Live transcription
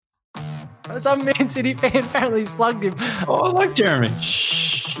Some Man City fan apparently slugged him. Oh, I like Jeremy.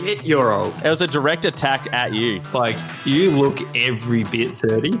 Shit, you're old. It was a direct attack at you. Like, you look every bit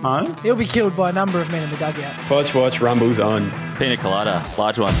 30, huh? He'll be killed by a number of men in the dugout. Watch, Rumble's on. Pina colada,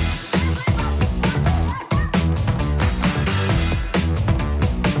 large one.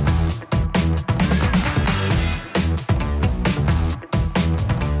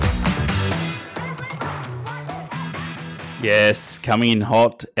 Yes, coming in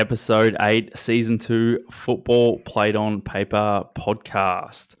hot, episode 8, season 2, Football Played on Paper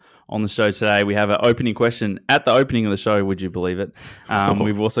podcast. On the show today, we have an opening question at the opening of the show, would you believe it?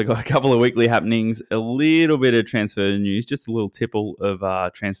 We've also got a couple of weekly happenings, a little bit of transfer news, just a little tipple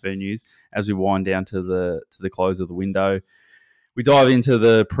of transfer news as we wind down to the close of the window. We dive into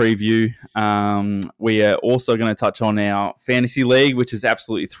the preview. We are also going to touch on our fantasy league, which is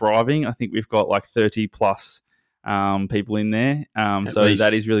absolutely thriving. I think we've got like 30 plus people in there. So least.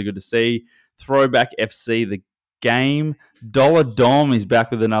 That is really good to see. Throwback FC, the game. Dollar Dom is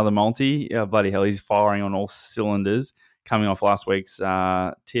back with another multi. Bloody hell, he's firing on all cylinders, coming off last week's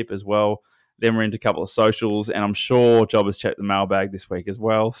tip as well. Then we're into a couple of socials, and I'm sure Job has checked the mailbag this week as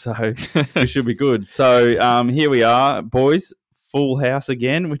well, so we should be good. So here we are, boys. Full house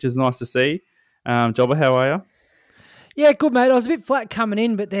again, which is nice to see. Jobber, how are you? Yeah, good, mate. I was a bit flat coming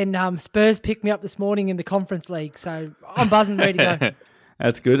in, but then Spurs picked me up this morning in the Conference League, so I'm buzzing, ready to go.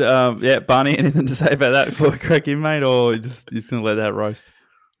 That's good. Yeah, Barney, anything to say about that before we crack in, mate, or just going to let that roast?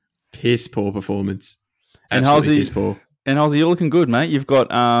 Piss poor performance. And Absolutely piss poor. And Halsey, you're looking good, mate. You've got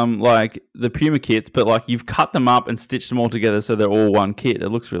like the Puma kits, but like you've cut them up and stitched them all together so they're all one kit. It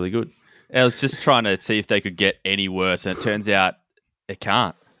looks really good. I was just trying to see if they could get any worse, and it turns out it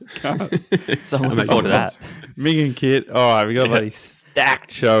can't. So I'm looking forward to that. Megan kit. All right, we got a bloody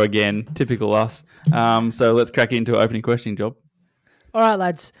stacked show again. Typical us. So let's crack into opening question, Job. All right,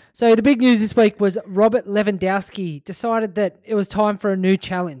 lads. So the big news this week was Robert Lewandowski decided that it was time for a new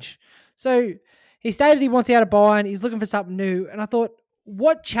challenge. So he stated he wants out of Bayern. He's looking for something new. And I thought,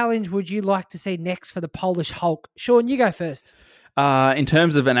 what challenge would you like to see next for the Polish Hulk? Sean, you go first. In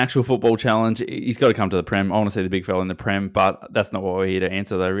terms of an actual football challenge, he's got to come to the Prem. I want to see the big fella in the Prem, but that's not what we're here to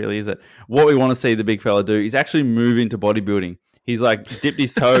answer, though, really, is it? What we want to see the big fella do is actually move into bodybuilding. He's like dipped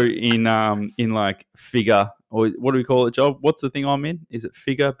his toe in like figure, or what do we call it, Job? What's the thing I'm in? Is it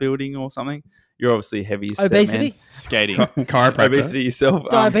figure building or something? You're obviously heavy. Obesity? Skating. Chiropractor. Obesity yourself.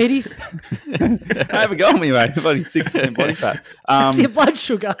 Diabetes? Have a go on me, mate. About 6% body fat. It's your blood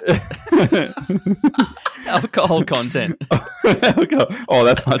sugar. Alcohol content. Oh,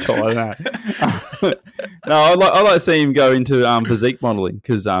 that's much higher than that. No, I'd like to see him go into physique modelling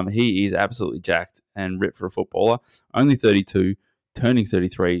because he is absolutely jacked and ripped for a footballer. Only 32, turning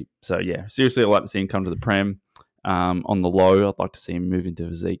 33. So, yeah, seriously, I'd like to see him come to the Prem. On the low, I'd like to see him move into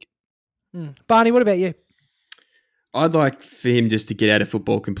physique. Barney, what about you? I'd like for him just to get out of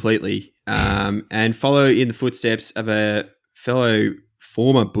football completely and follow in the footsteps of a fellow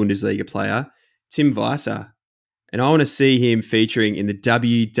former Bundesliga player, Tim Weiser. And I want to see him featuring in the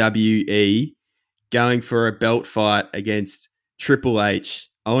WWE, going for a belt fight against Triple H.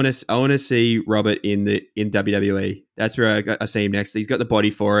 I want to see Robert in WWE. That's where I see him next. He's got the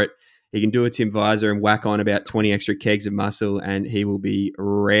body for it. He can do a Tim Weiser and whack on about 20 extra kegs of muscle, and he will be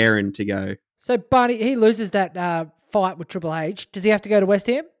raring to go. So, Barney, he loses that fight with Triple H. Does he have to go to West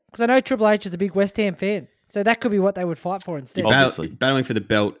Ham? Because I know Triple H is a big West Ham fan. So that could be what they would fight for instead. Battling for the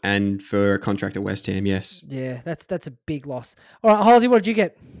belt and for a contract at West Ham, yes. Yeah, that's a big loss. All right, Halsey, what did you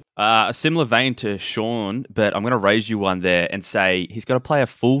get? A similar vein to Sean, but I'm going to raise you one there and say he's got to play a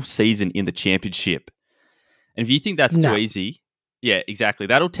full season in the championship. And if you think that's too easy... Yeah, exactly.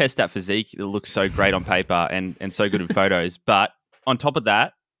 That'll test that physique. It looks so great on paper and so good in photos. But on top of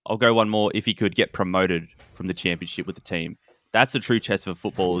that, I'll go one more if he could get promoted from the championship with the team. That's the true test of a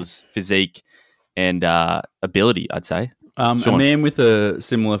footballer's physique and ability, I'd say. A man with a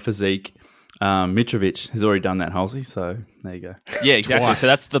similar physique, Mitrovic, has already done that, Halsey, so there you go. Yeah, exactly. Twice. So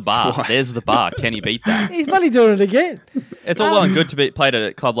that's the bar. Twice. There's the bar. Can he beat that? He's bloody doing it again. It's all well and good to be played at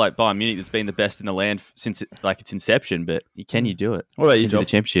a club like Bayern Munich that's been the best in the land since its inception, but can you do it? What about you, Job? The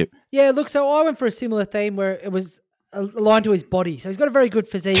championship? Yeah, look, so I went for a similar theme where it was aligned to his body. So he's got a very good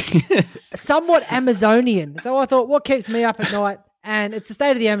physique, somewhat Amazonian. So I thought, what keeps me up at night? And it's the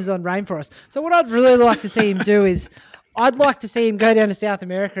state of the Amazon rainforest. So what I'd really like to see him do is I'd like to see him go down to South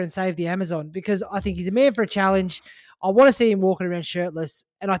America and save the Amazon because I think he's a man for a challenge. I want to see him walking around shirtless,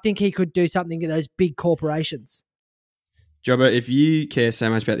 and I think he could do something in those big corporations. Jobber, if you care so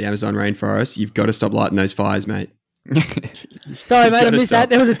much about the Amazon rainforest, you've got to stop lighting those fires, mate. Sorry, mate, I missed that.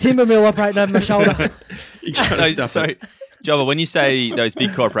 There was a timber mill operating over my shoulder. You gotta stop So it. Java, when you say those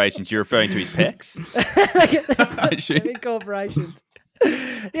big corporations, you're referring to his pecs? Big corporations.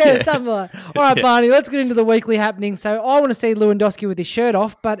 Yeah, something like that. All right, Barney, let's get into the weekly happening. So I want to see Lewandowski with his shirt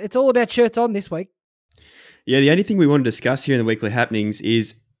off, but it's all about shirts on this week. Yeah, the only thing we want to discuss here in the weekly happenings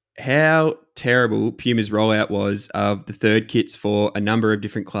is how terrible Puma's rollout was of the third kits for a number of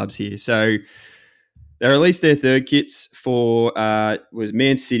different clubs here. So they released their third kits for was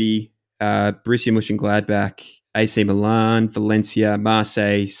Man City, Borussia Mönchengladbach, AC Milan, Valencia,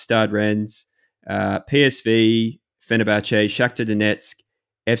 Marseille, Stade Rennes, PSV, Fenerbahce, Shakhtar Donetsk,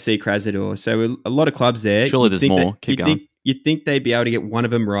 FC Krasnodar. So a lot of clubs there. Surely there's more. Keep going. You'd think they'd be able to get one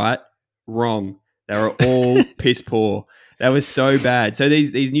of them right. Wrong. They were all piss poor. That was so bad. So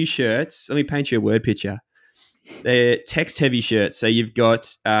these new shirts, let me paint you a word picture. They're text-heavy shirts. So you've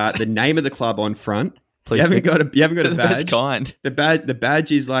got the name of the club on front. Please you haven't got a the badge. best kind. The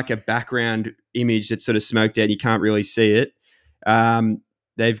badge is like a background image that's sort of smoked out. You can't really see it.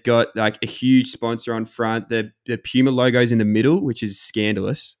 They've got like a huge sponsor on front. The Puma logo's in the middle, which is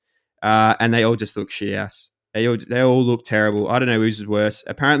scandalous. And they all just look shit ass. They all look terrible. I don't know whose is worse.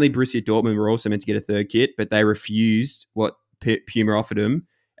 Apparently, Borussia Dortmund were also meant to get a third kit, but they refused what Puma offered them,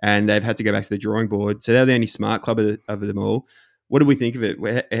 and they've had to go back to the drawing board. So they're the only smart club of them all. What did we think of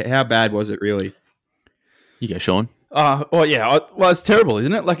it? How bad was it, really? You go, Sean. Well, it's terrible,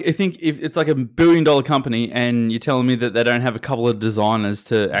 isn't it? Like, I think if it's like a $1 billion company and you're telling me that they don't have a couple of designers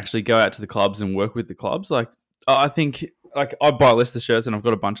to actually go out to the clubs and work with the clubs, like, I think, like, I buy Leicester shirts and I've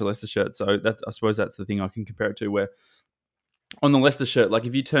got a bunch of Leicester shirts, so I suppose that's the thing I can compare it to, where on the Leicester shirt, like,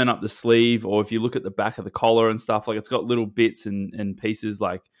 if you turn up the sleeve or if you look at the back of the collar and stuff, like, it's got little bits and pieces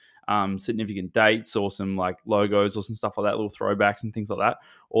like significant dates or some like logos or some stuff like that, little throwbacks and things like that,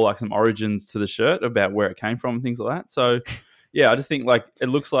 or like some origins to the shirt about where it came from and things like that. So yeah, I just think like it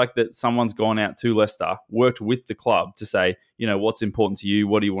looks like that someone's gone out to Leicester, worked with the club to say, you know, what's important to you,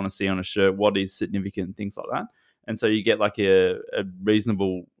 what do you want to see on a shirt, what is significant, things like that. And so you get like a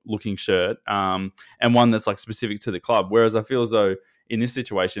reasonable looking shirt and one that's like specific to the club. Whereas I feel as though in this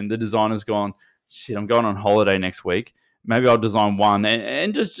situation, the designer's gone, shit, I'm going on holiday next week. Maybe I'll design one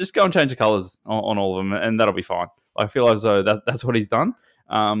and just go and change the colours on all of them, and that'll be fine. I feel as though that's what he's done.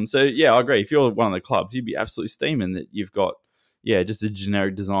 So, yeah, I agree. If you're one of the clubs, you'd be absolutely steaming that you've got, just a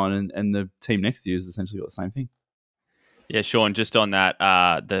generic design and the team next to you has essentially got the same thing. Yeah, Sean, just on that,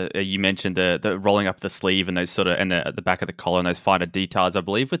 you mentioned the rolling up the sleeve and those sort of, and the back of the collar and those finer details. I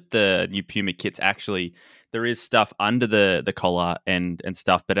believe with the new Puma kits, actually, there is stuff under the collar and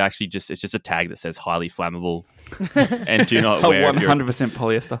stuff, but actually it's just a tag that says highly flammable and do not wear 100%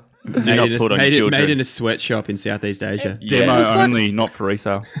 polyester. Do not put on your children. Made in a sweatshop in Southeast Asia. Demo only, not for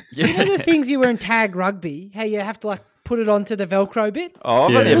resale. You know the things you wear in tag rugby, how you have to like put it onto the Velcro bit? Oh,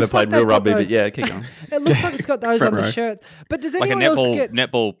 I've only ever played real rugby, but yeah, keep going. It looks like it's got those on the shirts. But does anyone else get...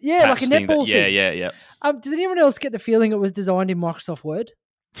 netball yeah, like a netball thing. Yeah. Does anyone else get the feeling it was designed in Microsoft Word?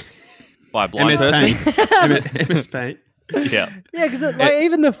 By a blind MS person? Paint. MS Paint. Yeah. Yeah, because like,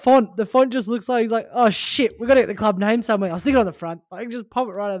 even the font just looks like he's like, oh shit, we've got to get the club name somewhere. I'll stick it on the front. Like, just pop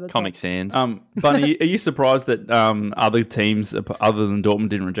it right over the Comic top. Sans. Bunny, are you surprised that other teams other than Dortmund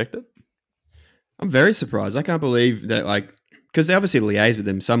didn't reject it? I'm very surprised. I can't believe that, like, because they obviously liaise with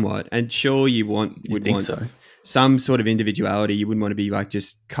them somewhat, and sure would want so. Some sort of individuality. You wouldn't want to be like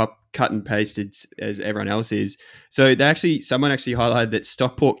just cut and pasted as everyone else is. So someone actually highlighted that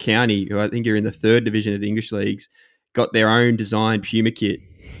Stockport County, who I think are in the 3rd division of the English leagues, got their own designed Puma kit,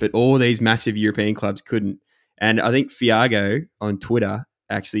 but all these massive European clubs couldn't. And I think Fiago on Twitter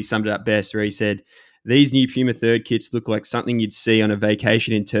actually summed it up best, where he said, "These new Puma third kits look like something you'd see on a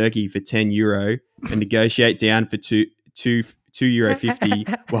vacation in Turkey for €10 and negotiate down for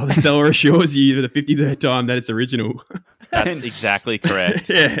 €2.50 while the seller assures you for the 53rd time that it's original." That's exactly correct.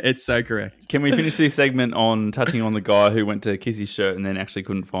 Yeah, it's so correct. Can we finish this segment on touching on the guy who went to kiss his shirt and then actually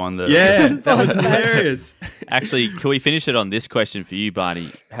couldn't find the... Yeah, that was hilarious. Actually, can we finish it on this question for you, Barney?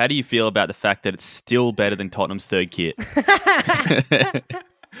 How do you feel about the fact that it's still better than Tottenham's third kit?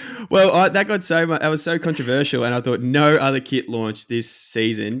 Well, that was so controversial, and I thought no other kit launch this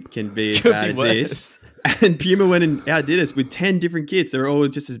season can be as bad as this. And Puma went and outdid us with 10 different kits. They were all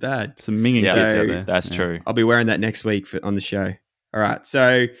just as bad. Some minging kits out there. That's true. I'll be wearing that next week on the show. All right,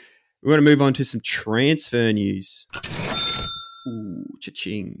 so we want to move on to some transfer news. Ooh,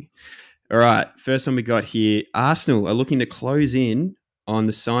 cha-ching. All right, first one we got here. Arsenal are looking to close in on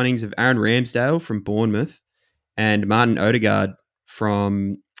the signings of Aaron Ramsdale from Bournemouth and Martin Odegaard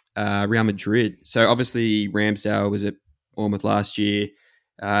from Real Madrid. So obviously Ramsdale was at Bournemouth last year.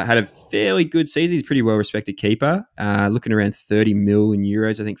 Had a fairly good season. He's a pretty well-respected keeper, looking around 30 million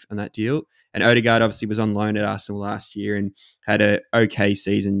euros, I think, on that deal. And Odegaard obviously was on loan at Arsenal last year and had a okay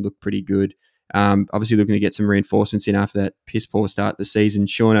season, looked pretty good. Obviously looking to get some reinforcements in after that piss poor start of the season.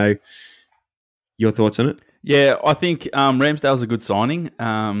 Shauno, your thoughts on it? Yeah, I think Ramsdale's a good signing.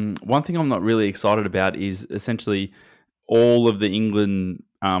 One thing I'm not really excited about is essentially all of the England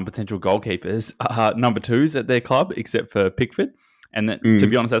potential goalkeepers are number twos at their club, except for Pickford. And that, to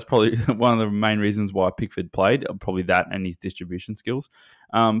be honest, that's probably one of the main reasons why Pickford played, probably that and his distribution skills.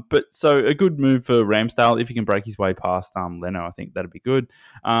 But so a good move for Ramsdale. If he can break his way past Leno, I think that'd be good.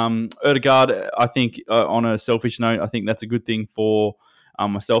 Odegaard, I think on a selfish note, I think that's a good thing for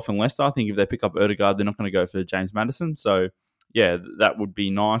myself and Leicester. I think if they pick up Odegaard, they're not going to go for James Maddison. So, yeah, that would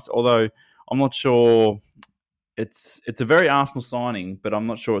be nice. Although I'm not sure it's a very Arsenal signing, but I'm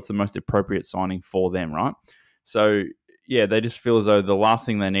not sure it's the most appropriate signing for them, right? So, yeah, they just feel as though the last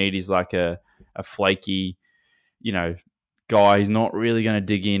thing they need is like a flaky, guy who's not really going to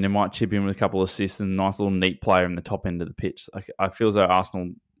dig in and might chip in with a couple of assists and a nice little neat player in the top end of the pitch. I feel as though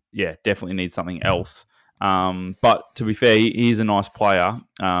Arsenal, definitely need something else. But to be fair, he is a nice player.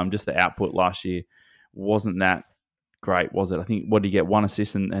 Just the output last year wasn't that great, was it? I think, what did he get? 1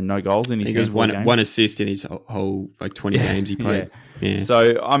 assist and no goals in his I think it was one assist in his whole 20 games he played. Yeah.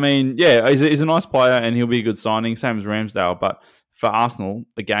 So, I mean, he's a nice player and he'll be a good signing, same as Ramsdale. But for Arsenal,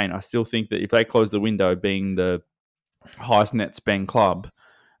 again, I still think that if they close the window being the highest net spend club,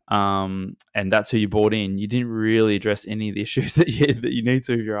 and that's who you bought in, you didn't really address any of the issues that you need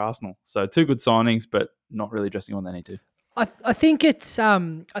to if you're Arsenal. So 2 good signings, but not really addressing what they need to. I think it's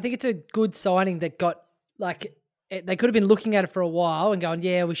a good signing that got they could have been looking at it for a while and going,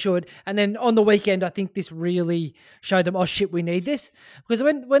 yeah, we should. And then on the weekend, I think this really showed them, oh shit, we need this. Because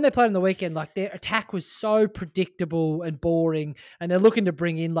when they played on the weekend, their attack was so predictable and boring, and they're looking to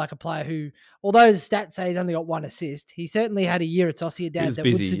bring in a player who, although the stats say he's only got 1 assist, he certainly had a year at Sociedad that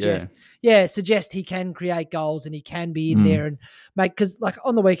would suggest he can create goals and he can be in there and make, because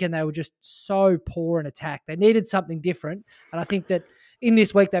on the weekend they were just so poor in attack. They needed something different, and I think that in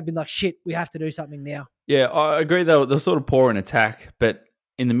this week they've been like, shit, we have to do something now. Yeah, I agree. They're sort of poor in attack, but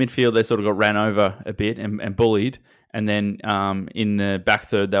in the midfield they sort of got ran over a bit and bullied, and then in the back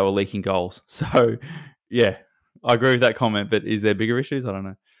third they were leaking goals. So, yeah, I agree with that comment, but is there bigger issues? I don't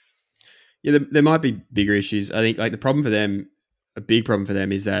know. Yeah, there might be bigger issues. I think the problem for them, a big problem for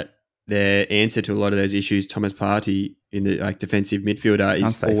them, is that their answer to a lot of those issues, Thomas Partey in the defensive midfielder,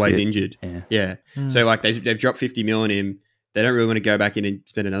 is always injured. Yeah. So they've dropped 50 mil on him. They don't really want to go back in and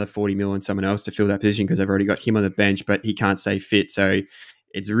spend another 40 mil on someone else to fill that position because they've already got him on the bench, but he can't stay fit. So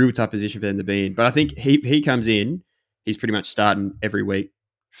it's a real tough position for them to be in. But I think he comes in, he's pretty much starting every week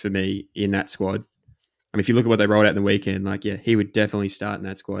for me in that squad. I mean, if you look at what they rolled out in the weekend, he would definitely start in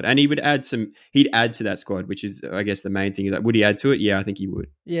that squad. And he'd add to that squad, which is, I guess, the main thing. Would he add to it? Yeah, I think he would.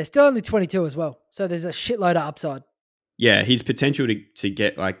 Yeah, still only 22 as well. So there's a shitload of upside. Yeah, his potential to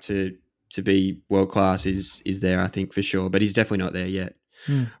get to be world-class is there, I think, for sure. But he's definitely not there yet.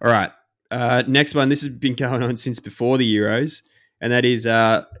 All right. Next one. This has been going on since before the Euros. And that is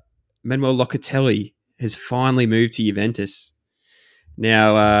Manuel Locatelli has finally moved to Juventus.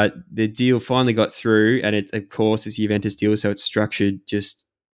 Now, the deal finally got through. And it, of course, it's a Juventus deal. So it's structured just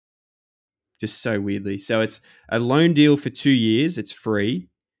so weirdly. So it's a loan deal for 2 years. It's free.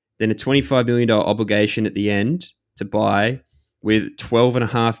 Then a $25 million obligation at the end to buy, with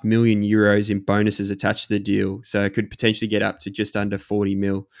 12.5 million euros in bonuses attached to the deal. So it could potentially get up to just under 40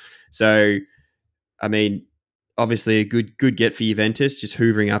 mil. So, I mean, obviously a good get for Juventus, just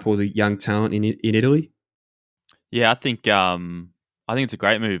hoovering up all the young talent in Italy. Yeah, I think it's a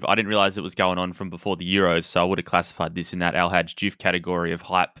great move. I didn't realize it was going on from before the Euros, so I would have classified this in that Al Hadj Diouf category of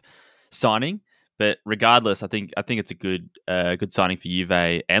hype signing. But regardless, I think it's a good signing for Juve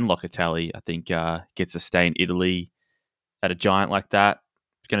and Locatelli. I think gets to stay in Italy at a giant like that.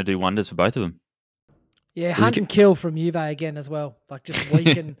 It's going to do wonders for both of them. Yeah, hunt and kill from Juve again as well. Just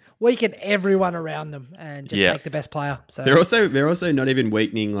weaken everyone around them and just take the best player. So they're also not even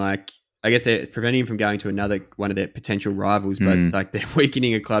weakening. I guess they're preventing him from going to another one of their potential rivals, but they're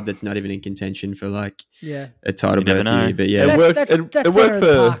weakening a club that's not even in contention for a title both year. But yeah, it worked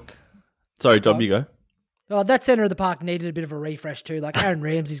for. Sorry, Dom, you go. Oh, that centre of the park needed a bit of a refresh too. Aaron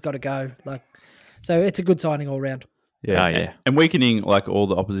Ramsey's got to go. So it's a good signing all round. Yeah, And weakening all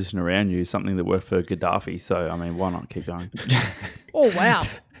the opposition around you is something that worked for Gaddafi. So I mean, why not keep going? Oh wow!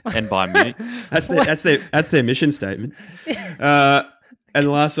 And Bayern Munich. That's their mission statement. And the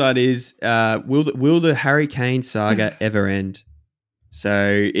last one is will the Harry Kane saga ever end?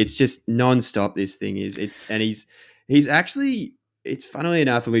 So it's just non-stop. This thing is he's actually, it's funnily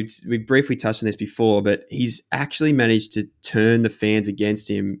enough, and we've briefly touched on this before, but he's actually managed to turn the fans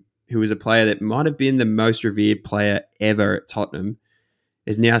against him who was a player that might have been the most revered player ever at Tottenham,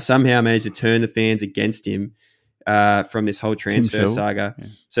 has now somehow managed to turn the fans against him from this whole transfer saga. Yeah.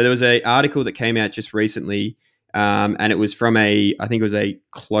 So there was an article that came out just recently, and it was from I think it was a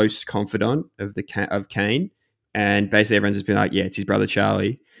close confidant of Kane, and basically everyone's just been like, yeah, it's his brother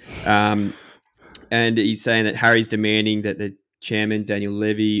Charlie. And he's saying that Harry's demanding that the chairman, Daniel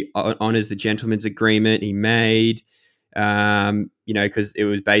Levy, honours the gentleman's agreement he made, because it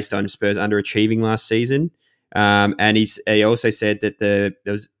was based on Spurs underachieving last season. And he also said that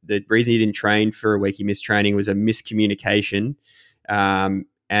the reason he didn't train for a week, he missed training, was a miscommunication. And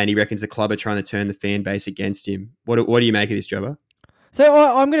he reckons the club are trying to turn the fan base against him. What do you make of this, Jobber? So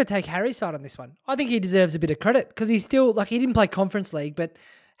I'm going to take Harry's side on this one. I think he deserves a bit of credit because he's still, he didn't play Conference League, but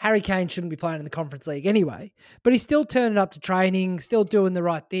Harry Kane shouldn't be playing in the Conference League anyway. But he's still turning up to training, still doing the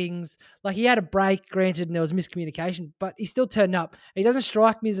right things. He had a break, granted, and there was miscommunication, but he's still turning up. He doesn't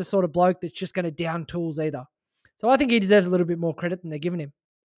strike me as the sort of bloke that's just going to down tools either. So I think he deserves a little bit more credit than they're giving him.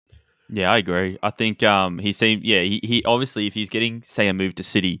 Yeah, I agree. I think he seemed, he obviously, if he's getting, say, a move to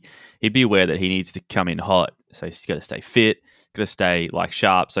City, he'd be aware that he needs to come in hot. So he's got to stay fit, got to stay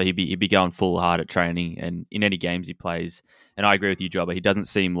sharp. So he'd be going full hard at training and in any games he plays. And I agree with you, Jobber. He doesn't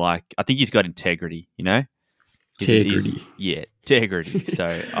seem I think he's got integrity, Integrity. Integrity. So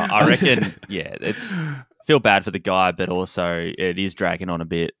I reckon, it's feel bad for the guy, but also it is dragging on a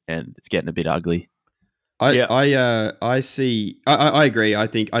bit and it's getting a bit ugly. I agree. I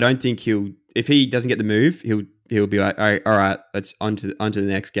don't think if he doesn't get the move, he'll be like, all right, let's onto the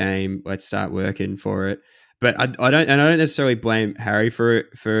next game. Let's start working for it. But I don't necessarily blame Harry for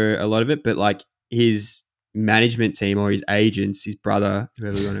a lot of it, but his management team or his agents, his brother,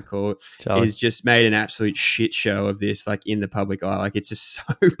 whoever you want to call it, has just made an absolute shit show of this, in the public eye. It's just so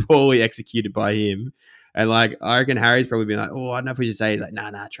poorly executed by him. And I reckon Harry's probably been like, oh, I don't know if we should say. He's like,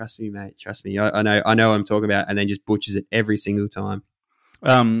 nah, trust me, mate, trust me. I know what I'm talking about, and then just butchers it every single time.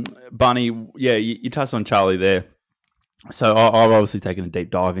 Barney, yeah, you touched on Charlie there. So I've obviously taken a deep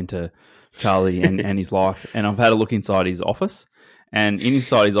dive into Charlie and his life, and I've had a look inside his office. And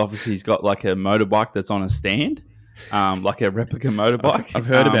inside his office, he's got a motorbike that's on a stand, like a replica motorbike. I've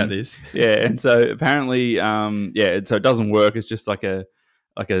heard about this. Yeah, and so apparently, so it doesn't work. It's just like a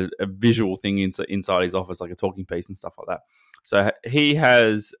visual thing inside his office, like a talking piece and stuff like that. So he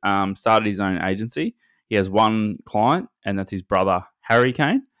has started his own agency. He has one client, and that's his brother, Harry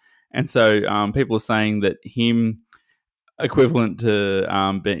Kane. And so people are saying that him equivalent to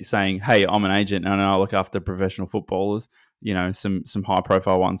saying, hey, I'm an agent and I look after professional footballers, some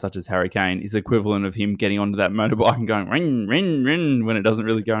high-profile ones such as Harry Kane, is equivalent of him getting onto that motorbike and going, ring, ring, ring, when it doesn't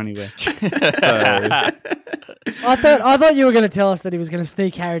really go anywhere. So... I thought you were going to tell us that he was going to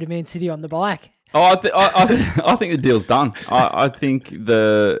sneak Harry to Man City on the bike. Oh, I think the deal's done. I think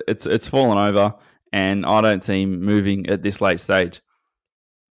it's fallen over, and I don't see him moving at this late stage.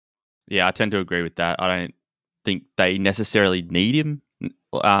 Yeah, I tend to agree with that. I don't think they necessarily need him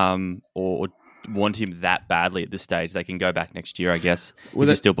or want him that badly at this stage. They can go back next year, I guess, if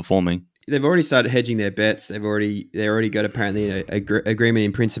he's still performing. They've already started hedging their bets. They already got apparently an agreement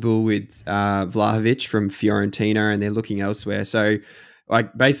in principle with Vlahovic from Fiorentina, and they're looking elsewhere. So,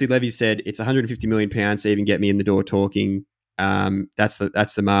 basically, Levy said it's £150 million to even get me in the door talking. That's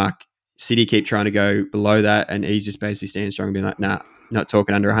the mark. City keep trying to go below that, and he's just basically standing strong and being like, nah, not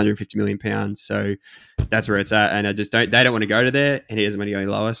talking under £150 million. So that's where it's at, and they don't want to go to there, and he doesn't want to go any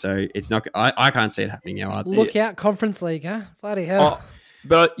lower. So it's not. I can't see it happening now either. Look out, Conference League, huh? Bloody hell. Oh.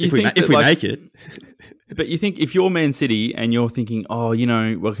 But if we make it. But you think if you're Man City and you're thinking, I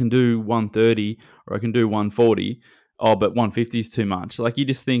can do 130 or I can do 140, but 150 is too much. You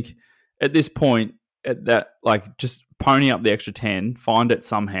just think at this point, at that, just pony up the extra 10, find it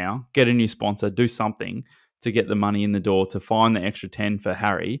somehow, get a new sponsor, do something to get the money in the door to find the extra 10 for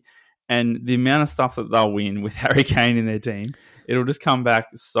Harry. And the amount of stuff that they'll win with Harry Kane in their team, it'll just come back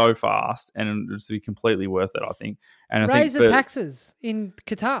so fast, and it'll just be completely worth it, I think. And raise the taxes in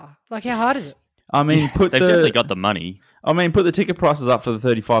Qatar. How hard is it? I mean, they've definitely got the money. I mean, put the ticket prices up for the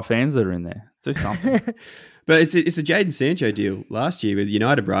 35 fans that are in there. Do something. But it's a Jadon Sancho deal last year with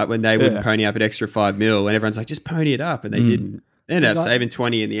United, right? When they wouldn't pony up an extra $5 million, and everyone's like, just pony it up, and they didn't. They ended up saving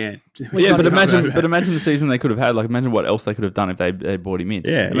 20 in the end. Yeah, but imagine the season they could have had. Imagine what else they could have done if they brought him in.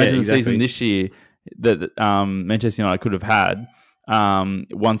 Yeah, imagine the exactly. season this year that Manchester United could have had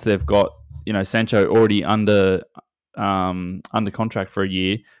once they've got Sancho already under contract for a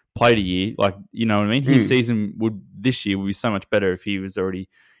year, played a year. You know what I mean? His season this year would be so much better if he was already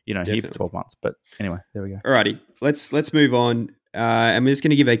here for 12 months. But anyway, there we go. Alrighty, let's move on, and we're just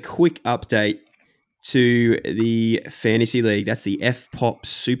going to give a quick update to the Fantasy League. That's the FPOP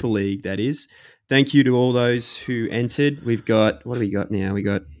Super League, that is. Thank you to all those who entered. We've got, what do we got now? We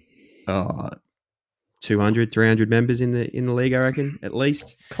got 200, 300 members in the league, I reckon, at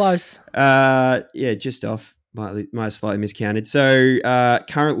least. Close. Yeah, just off. Might have slightly miscounted. So,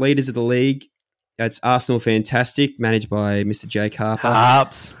 current leaders of the league, it's Arsenal Fantastic, managed by Mr. Jake Harper.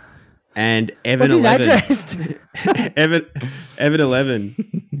 Harps. And Evan What's 11. his address? Evan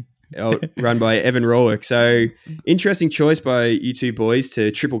 11. Run by Evan Rorke. So, interesting choice by you two boys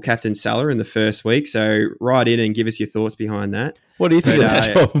to triple captain Salah in the first week. So, write in and give us your thoughts behind that. What do you think of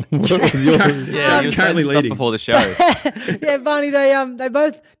that, Job? What was your... Yeah, you were currently saying stuff leading before the show. Yeah, Barney, they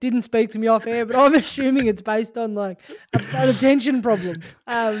both didn't speak to me off air, but I'm assuming it's based on like an attention problem.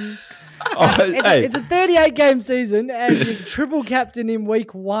 It's a 38 game season and you triple captain in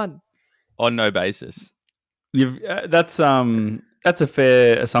week 1. On no basis. That's a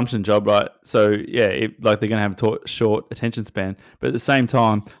fair assumption, Job, right? So yeah, they're going to have a short attention span, but at the same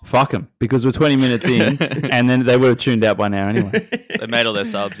time, fuck them, because we're 20 minutes in, and then they would have tuned out by now anyway. They made all their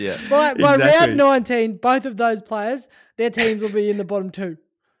subs, yeah. By Exactly. round 19, both of those players, their teams will be in the bottom 2.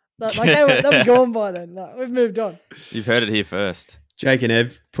 Like they'll be gone by then. Like, we've moved on. You've heard it here first. Jake and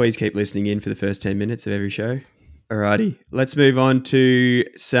Ev, please keep listening in for the first 10 minutes of every show. Alrighty, let's move on to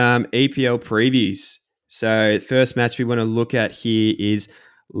some EPL previews. So, first match we want to look at here is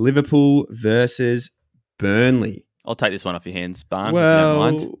Liverpool versus Burnley. I'll take this one off your hands, Barn. Never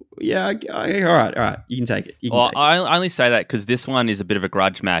mind. Yeah, all right. You can take it. I only say that because this one is a bit of a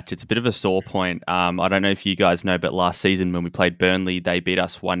grudge match. It's a bit of a sore point. I don't know if you guys know, but last season when we played Burnley, they beat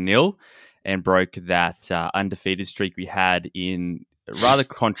us 1-0 and broke that undefeated streak we had in a rather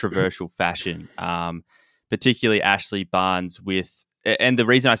controversial fashion, particularly Ashley Barnes with... And the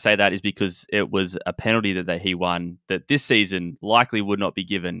reason I say that is because it was a penalty that he won that this season likely would not be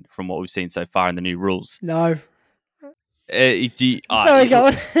given from what we've seen so far in the new rules. No. Sorry, go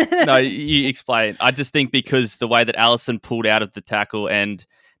on. No, you explain. I just think because the way that Alisson pulled out of the tackle and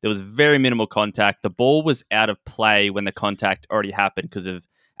there was very minimal contact, the ball was out of play when the contact already happened because of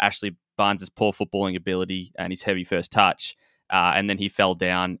Ashley Barnes' poor footballing ability and his heavy first touch. And then he fell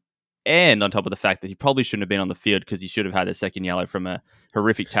down. And on top of the fact that he probably shouldn't have been on the field because he should have had a second yellow from a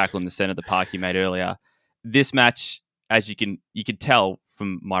horrific tackle in the centre of the park he made earlier. This match, as you can tell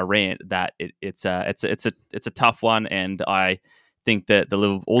from my rant, that it's a tough one, and I think that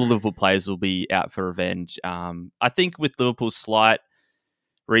all the Liverpool players will be out for revenge. I think with Liverpool's slight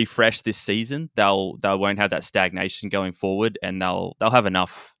refresh this season, they won't have that stagnation going forward, and they'll have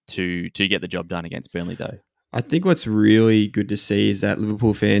enough to get the job done against Burnley though. I think what's really good to see is that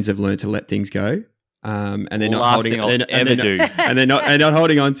Liverpool fans have learned to let things go, and they're not holding. They're not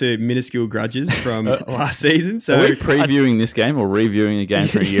holding on to minuscule grudges from last season. So, are we previewing this game or reviewing the game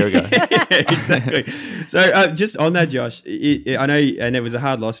from a year ago? Yeah, exactly. So, just on that, Josh, I know, and it was a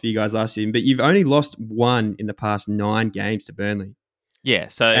hard loss for you guys last season, but you've only lost one in the past 9 games to Burnley. Yeah,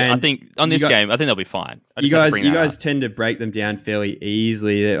 so I think on this game, I think they'll be fine. You guys tend to break them down fairly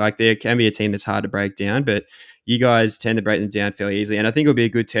easily. Like, there can be a team that's hard to break down, but you guys tend to break them down fairly easily. And I think it'll be a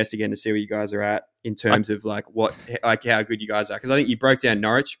good test again to see where you guys are at in terms of how good you guys are. Because I think you broke down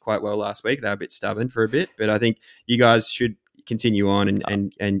Norwich quite well last week. They were a bit stubborn for a bit, but I think you guys should continue on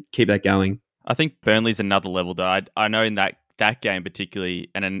and keep that going. I think Burnley's another level though. I know in that game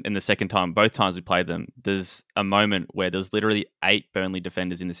particularly, and in the second time, both times we played them, there's a moment where there's literally 8 Burnley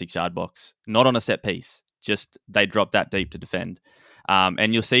defenders in the 6-yard box, not on a set piece, just they dropped that deep to defend.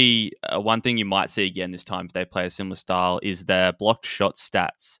 And you'll see one thing you might see again this time if they play a similar style is their blocked shot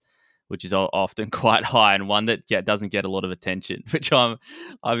stats, which is often quite high and one that doesn't get a lot of attention, which I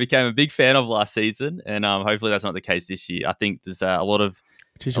became a big fan of last season, and hopefully that's not the case this year. I think there's a lot of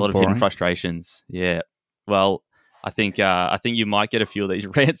hidden frustrations. Yeah, well, I think you might get a few of these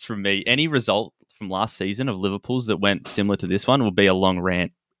rants from me. Any result from last season of Liverpool's that went similar to this one will be a long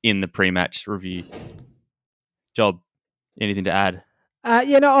rant in the pre-match review. Job, anything to add?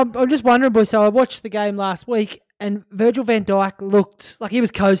 I'm just wondering, boy. So I watched the game last week, and Virgil van Dijk looked like he was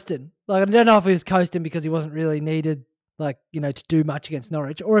coasting. Like, I don't know if he was coasting because he wasn't really needed, to do much against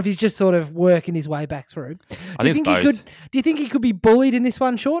Norwich, or if he's just sort of working his way back through. I think it's both. Do you think he could be bullied in this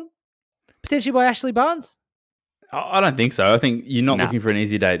one, Sean? Potentially by Ashley Barnes? I don't think so. I think you're not looking for an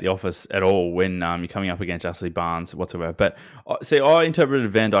easy day at the office at all when you're coming up against Ashley Barnes whatsoever. But see, I interpreted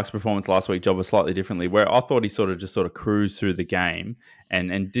Van Dijk's performance last week, Job, slightly differently, where I thought he sort of cruised through the game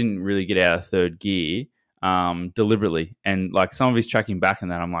and didn't really get out of third gear deliberately. And like some of his tracking back and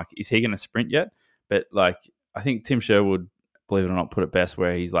that, I'm like, is he going to sprint yet? But like, I think Tim Sherwood, believe it or not, put it best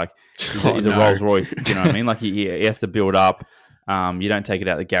where he's like, he's a Rolls Royce. Do you know what I mean? Like he has to build up. You don't take it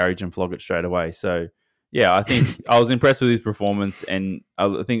out the garage and flog it straight away. So, yeah, I think I was impressed with his performance, and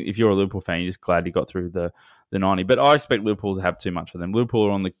I think if you're a Liverpool fan, you're just glad he got through the 90. But I expect Liverpool to have too much for them. Liverpool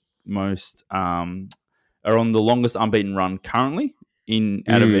are on the longest unbeaten run currently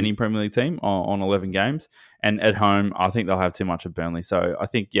out of any Premier League team on 11 games, and at home, I think they'll have too much of Burnley. So I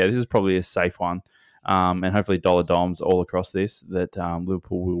think this is probably a safe one, and hopefully dollar doms all across this that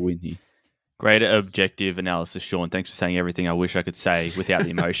Liverpool will win here. Great objective analysis, Sean. Thanks for saying everything I wish I could say without the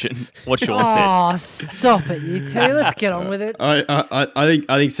emotion. What Sean said. Oh, stop it, you two. Let's get on with it. I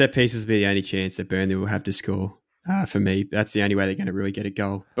think set pieces will be the only chance that Burnley will have to score. For me, that's the only way they're going to really get a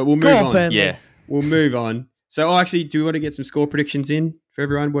goal. But we'll move on. Burnley. Yeah. We'll move on. So, actually, do we want to get some score predictions in for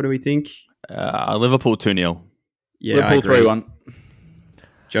everyone? What do we think? Liverpool 2-0. Yeah, Liverpool 3-1.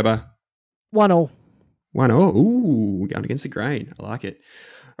 Jabba? 1-1. 1-0. Ooh, we're going against the grain. I like it.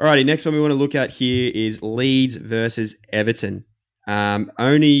 Alrighty, next one we want to look at here is Leeds versus Everton.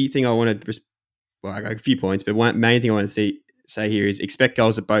 Only thing I want to... Well, I got a few points, but one main thing I want to say here is expect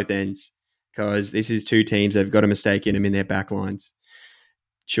goals at both ends, because this is two teams that have got a mistake in them in their back lines.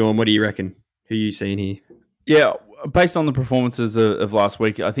 Sean, what do you reckon? Who are you seeing here? Yeah, based on the performances of last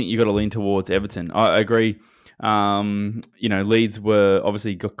week, I think you've got to lean towards Everton. I agree. Leeds were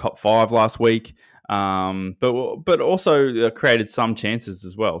obviously got cop 5 last week, but also created some chances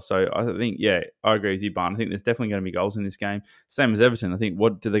as well. So I think, I agree with you, Barn. I think there's definitely going to be goals in this game. Same as Everton. I think,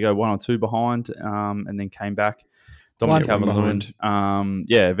 did they go 1 or 2 behind and then came back? Dominic Calvert-Lewin,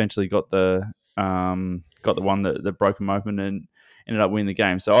 eventually got the one that broke them open and ended up winning the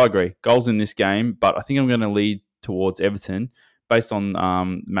game. So I agree. Goals in this game, but I think I'm going to lead towards Everton based on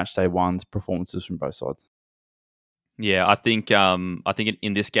matchday 1's performances from both sides. Yeah, I think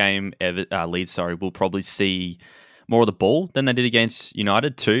in this game, Leeds, will probably see more of the ball than they did against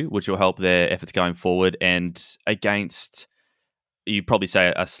United too, which will help their efforts going forward. And against, you probably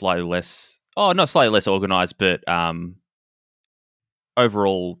say a slightly less, not slightly less organised, but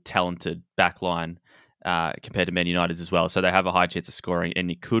overall talented backline compared to Man United's as well. So they have a high chance of scoring, and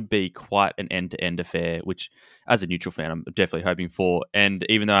it could be quite an end-to-end affair, which, as a neutral fan, I'm definitely hoping for. And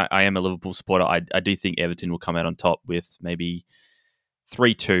even though I am a Liverpool supporter, I do think Everton will come out on top with maybe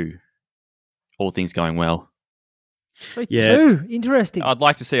 3-2, all things going well. 3-2? Interesting. I'd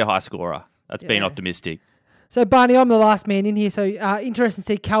like to see a high scorer. That's being optimistic. So, Barney, I'm the last man in here. So, interesting to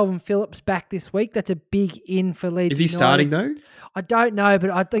see Calvin Phillips back this week. That's a big in for Leeds. Is he starting, though? I don't know, but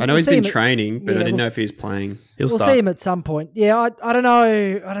I think I know he's been training, but I didn't know if he's playing. We'll see him at some point. Yeah, I don't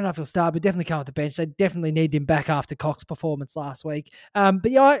know. I don't know if he'll start, but definitely come off the bench. They definitely need him back after Cox's performance last week.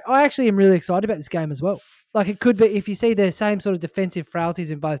 But yeah, I actually am really excited about this game as well. Like, it could be, if you see the same sort of defensive frailties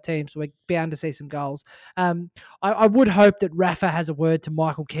in both teams, we're bound to see some goals. I would hope that Rafa has a word to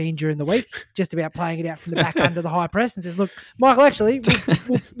Michael Keane during the week, just about playing it out from the back under the high press, and says, look, Michael, actually,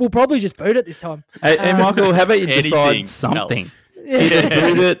 we'll probably just boot it this time. Hey, Michael, how about you decide something? Either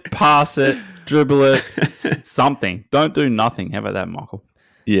boot it, pass it, dribble it, something. Don't do nothing. How about that, Michael?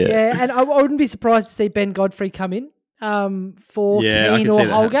 Yeah, and I wouldn't be surprised to see Ben Godfrey come in for Keane or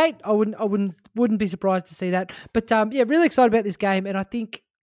Holgate. I wouldn't be surprised to see that. But really excited about this game, and I think,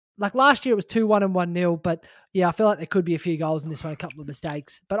 like last year, it was 2-1 and 1-0. But yeah, I feel like there could be a few goals in this one, a couple of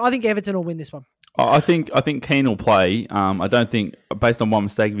mistakes. But I think Everton will win this one. I think Keane will play. I don't think, based on one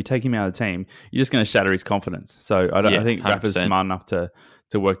mistake, if you take him out of the team, you're just going to shatter his confidence. So I think Rafa's smart enough to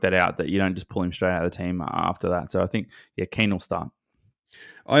work that out, that you don't just pull him straight out of the team after that. So I think, Keane will start.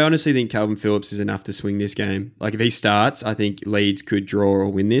 I honestly think Calvin Phillips is enough to swing this game. Like, if he starts, I think Leeds could draw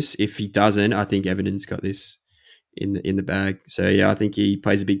or win this. If he doesn't, I think Everton's got this in the bag. So yeah, I think he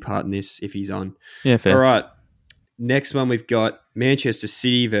plays a big part in this if he's on. Yeah, fair. All right. Next one, we've got Manchester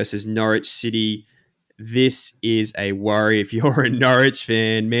City versus Norwich City. This is a worry if you're a Norwich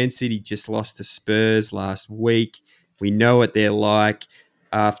fan. Man City just lost to Spurs last week. We know what they're like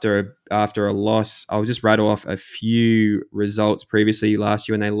after a loss. I'll just rattle off a few results previously last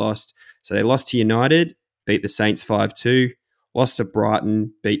year when they lost. So they lost to United, beat the Saints 5-2, lost to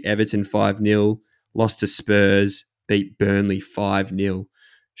Brighton, beat Everton 5-0, lost to Spurs, beat Burnley 5-0.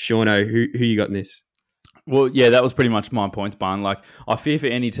 Shauno, who you got in this? Well, yeah, that was pretty much my points, Barn. Like, I fear for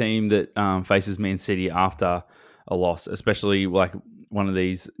any team that faces Man City after a loss, especially like one of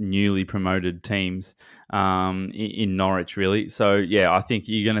these newly promoted teams in Norwich, really. So, yeah, I think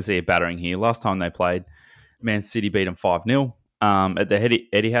you're going to see a battering here. Last time they played, Man City beat them 5-0 at the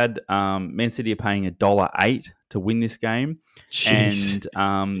Etihad. Man City are paying $1.08 to win this game. Jeez.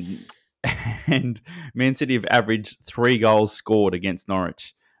 And Man City have averaged 3 goals scored against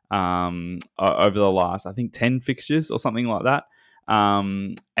Norwich over the last, I think, 10 fixtures or something like that.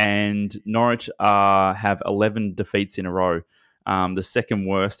 And Norwich have 11 defeats in a row the second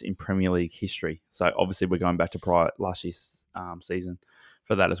worst in Premier League history. So obviously we're going back to last year's season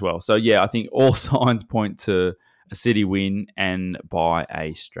for that as well. So yeah, I think all signs point to a City win and by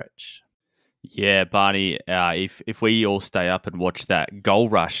a stretch. Yeah, Barney, if we all stay up and watch that goal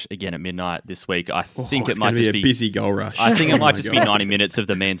rush again at midnight this week, I think it might just be a busy goal rush. I think it might Oh just my be God. 90 minutes of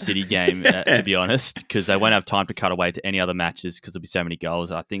the Man City game, to be honest, because they won't have time to cut away to any other matches because there'll be so many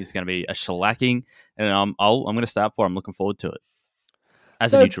goals. I think it's going to be a shellacking, and I'm going to stay up for it. I'm looking forward to it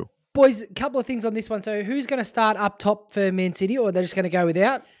as a neutral. Boys, a couple of things on this one. So who's going to start up top for Man City, or they're just going to go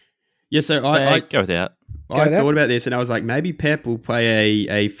without? Yeah, so I Go without. I thought about this and I was like, maybe Pep will play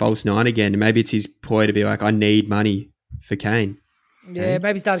a false nine again. And maybe it's his ploy to be like, I need money for Kane. Yeah,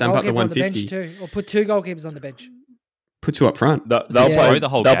 maybe start a Stump up the goalkeeper on the bench 150. too, or put 2 goalkeepers on the bench. Put two up front. They'll Yeah. play the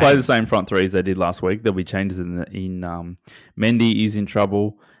whole They'll play game. the same front three as they did last week. There'll be changes in Mendy is in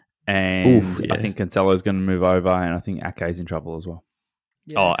trouble, and Oof, yeah. I think Cancelo's going to move over, and I think Ake's in trouble as well.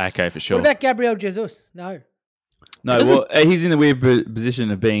 Yeah. Oh, okay, for sure. What about Gabriel Jesus? No. No, well, he's in the weird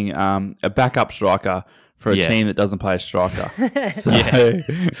position of being a backup striker for a Yeah. team that doesn't play a striker. So,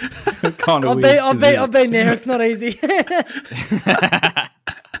 kind of I've been there. It's not easy.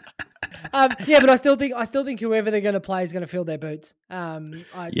 Yeah, but I still think whoever they're going to play is going to fill their boots. I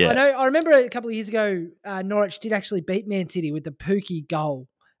remember a couple of years ago, Norwich did actually beat Man City with the Pookie goal.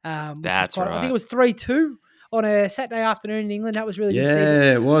 That's I right. think it was 3-2 on a Saturday afternoon in England. That was really good.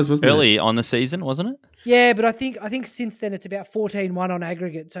 Yeah, it was, wasn't it? Early on the season, wasn't it? Yeah, but I think since then it's about 14-1 on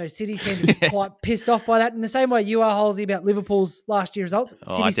aggregate. So City seem to be quite pissed off by that. In the same way you are, Halsey, about Liverpool's last year results.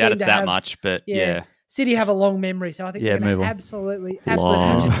 Oh, City I seem doubt it's to that have- much, but yeah. City have a long memory, so I think Yeah, they're going move to on. absolutely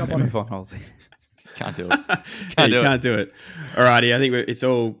Long. hatchet job on it. Move on, Halsey. Can't do it. Can't do it. Alrighty, I think it's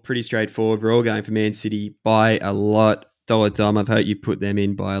all pretty straightforward. We're all going for Man City by a lot. Dollar Dom, I've heard you put them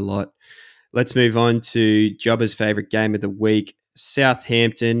in by a lot. Let's move on to Jobber's favourite game of the week,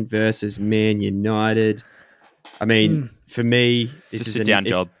 Southampton versus Man United. I mean, for me, this Just is sit down,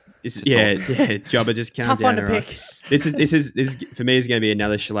 Job. Jobber, just calm Tough down. one to alright? pick. This is for me is going to be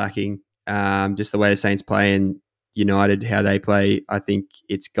another shellacking. Just the way the Saints play and United, how they play. I think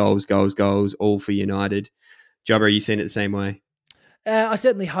it's goals, all for United. Jobber, are you seeing it the same way? I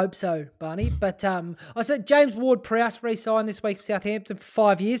certainly hope so, Barney. But I said James Ward-Prowse re-signed this week for Southampton for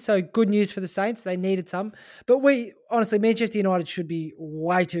 5 years, so good news for the Saints. They needed some. But honestly, Manchester United should be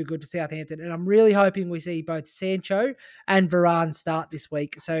way too good for Southampton, and I'm really hoping we see both Sancho and Varane start this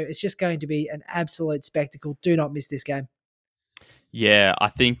week. So it's just going to be an absolute spectacle. Do not miss this game. Yeah, I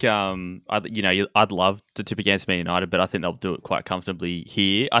think I'd love to tip against Man United, but I think they'll do it quite comfortably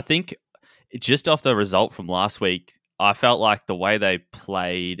here. I think just off the result from last week, I felt like the way they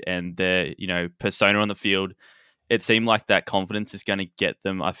played and their persona on the field, it seemed like that confidence is going to get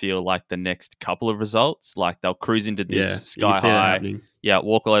them. I feel like the next couple of results, like they'll cruise into this you can sky see that high, happening.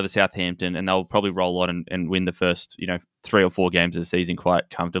 walk all over Southampton, and they'll probably roll on and win the first 3 or 4 games of the season quite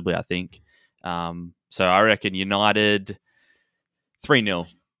comfortably. I think. So I reckon United 3-0.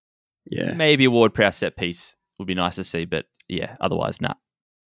 Yeah, Maybe a Ward-Prowse set piece would be nice to see, but yeah, otherwise, nah.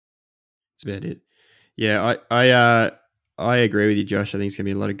 that's about it. Yeah, I agree with you, Josh. I think it's going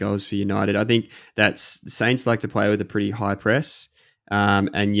to be a lot of goals for United. I think the Saints like to play with a pretty high press,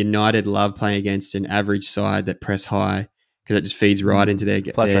 and United love playing against an average side that press high because it just feeds right into their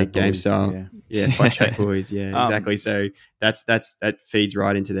Flat-track game boys, style. Yeah, flat track boys. Yeah, exactly. So that feeds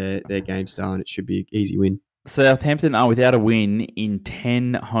right into their game style, and it should be an easy win. Southampton are without a win in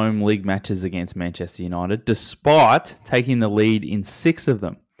 10 home league matches against Manchester United, despite taking the lead in 6 of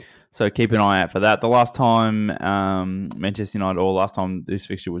them. So keep an eye out for that. The last time Manchester United, or last time this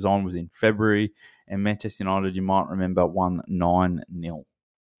fixture was on, was in February, and Manchester United, you might remember, won 9-0.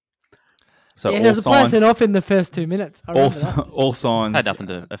 So Yeah, all there's a player signs, sent off in the first 2 minutes. I remember that. all signs. Had nothing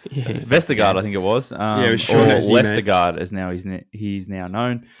to. Vestergaard, I think it was. it was Sean or Hosey, mate. Lestergaard, as now he's now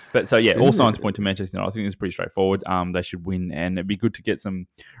known. But so yeah, all signs point to Manchester United. I think it's pretty straightforward. They should win, and it'd be good to get some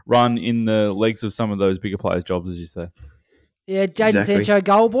run in the legs of some of those bigger players' jobs, as you say. Yeah, Jadon Exactly. Sancho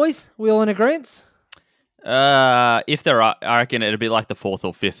goal, boys. We all in agreement? If there are, I reckon it'd be like the 4th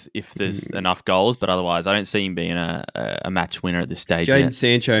or 5th if there's enough goals. But otherwise, I don't see him being a match winner at this stage. Jadon yet.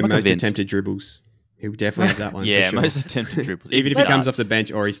 Sancho, I'm most convinced. attempted dribbles. He'll definitely have that one. Yeah, for sure. most attempted dribbles. Even if he comes off starts. the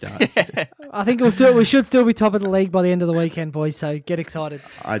bench or he starts, I think we should still be top of the league by the end of the weekend, boys. So get excited.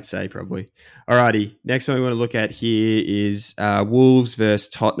 I'd say probably. Alrighty, next one we want to look at here is Wolves versus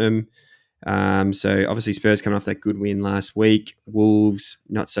Tottenham. So obviously Spurs coming off that good win last week. Wolves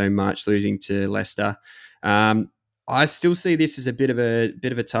not so much, losing to Leicester. I still see this as a bit of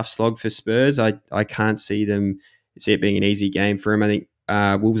a tough slog for Spurs. I can't see it being an easy game for them. I think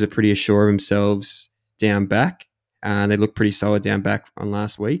Wolves are pretty assured of themselves down back. They looked pretty solid down back on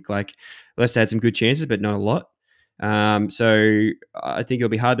last week. Like Leicester had some good chances, but not a lot. So I think it'll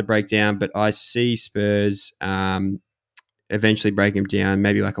be hard to break down, but I see Spurs eventually break them down,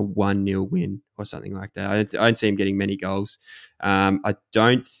 maybe like a 1-0 win or something like that. I don't see him getting many goals. I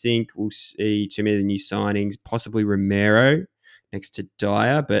don't think we'll see too many of the new signings, possibly Romero next to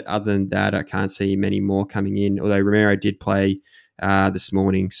Dyer, but other than that, I can't see many more coming in, although Romero did play this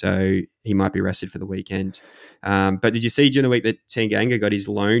morning, so he might be rested for the weekend. But did you see during the week that Tanganga got his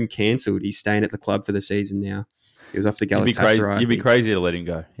loan cancelled? He's staying at the club for the season now. He was off to Galatasaray. You'd be crazy to let him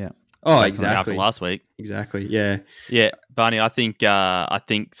go, yeah. Oh, After exactly. last week. Exactly, yeah. Yeah, Barney, I think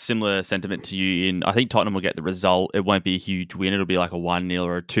similar sentiment to you I think Tottenham will get the result. It won't be a huge win. It'll be like a 1-0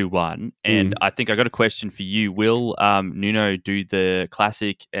 or a 2-1. And I think I got a question for you. Will Nuno do the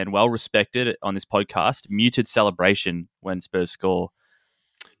classic and well-respected on this podcast, muted celebration when Spurs score?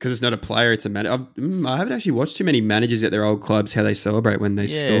 Because it's not a player, it's a man. I haven't actually watched too many managers at their old clubs, how they celebrate when they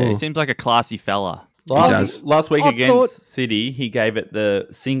score. He seems like a classy fella. Last week I against thought- City, he gave it the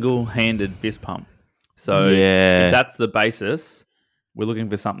single-handed fist pump. So Yeah. if that's the basis, we're looking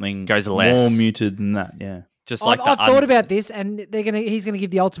for something Goes less. more muted than that, yeah. Just like I've thought about this, and he's gonna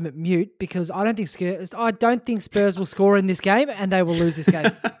give the ultimate mute because I don't think Spurs will score in this game, and they will lose this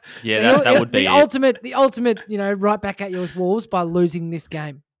game. Yeah, So that would be the it. ultimate, right back at you with Wolves by losing this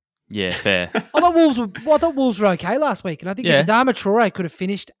game. Yeah, fair. I thought Wolves were okay last week, and I think if Adama Traore could have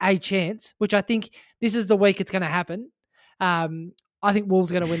finished a chance, which I think this is the week it's going to happen. I think Wolves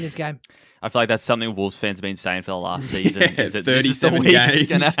are going to win this game. I feel like that's something Wolves fans have been saying for the last season. Yeah, is that this is the 37 week it's games.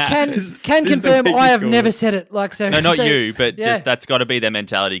 gonna happen. Can This is confirm the I have biggest never score. said it. Like so. No, not so- you, but yeah. just that's got to be their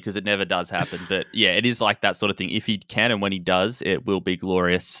mentality because it never does happen. But yeah, it is like that sort of thing. If he can and when he does, it will be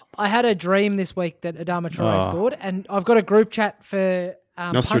glorious. I had a dream this week that Adama Traore scored, and I've got a group chat for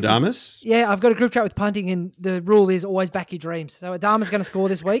punting. Nostradamus? Yeah, I've got a group chat with punting, and the rule is always back your dreams. So Adama's going to score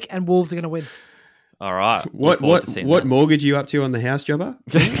this week, and Wolves are going to win. All right. Look What forward to seeing what that. mortgage are you up to on the house, Jobber?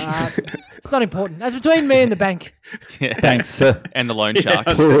 It's not important. That's between me and the bank. Yeah. Thanks, sir. And the loan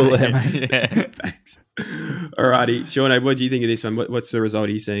sharks. Plural there, mate. Yeah. Thanks. Alrighty. Sean, what do you think of this one? What's the result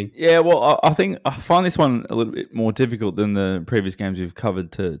he's seeing? Yeah, well, I think I find this one a little bit more difficult than the previous games we've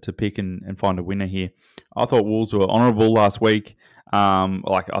covered to pick and find a winner here. I thought Wolves were honourable last week.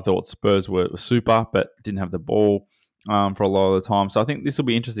 I thought Spurs were super, but didn't have the ball for a lot of the time. So I think this will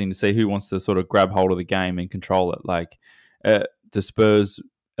be interesting to see who wants to sort of grab hold of the game and control it. Like, the Spurs,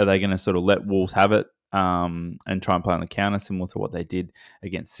 are they going to sort of let Wolves have it and try and play on the counter, similar to what they did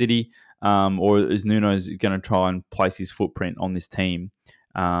against City? Or is Nuno's going to try and place his footprint on this team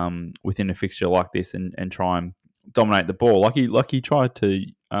within a fixture like this and try and dominate the ball like he tried to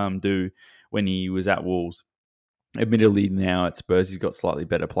do when he was at Wolves? Admittedly, now at Spurs, he's got slightly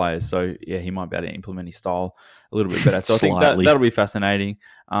better players. So, yeah, he might be able to implement his style a little bit better. So, I think that'll be fascinating.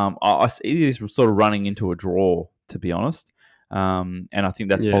 I see this sort of running into a draw, to be honest. And I think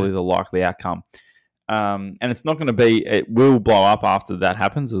that's probably the likely outcome. And it's not going to be, it will blow up after that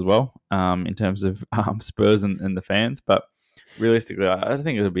happens as well, in terms of Spurs and the fans. But realistically, I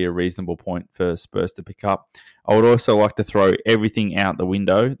think it'll be a reasonable point for Spurs to pick up. I would also like to throw everything out the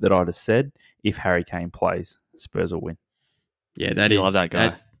window that I just said. If Harry Kane plays, Spurs will win. Yeah, that You is love that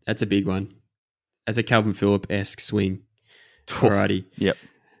guy. That's a big one. That's a Calvin Phillip-esque swing. Alrighty. Yep.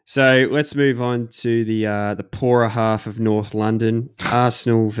 So let's move on to the poorer half of North London.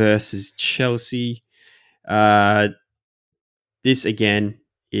 Arsenal versus Chelsea. This again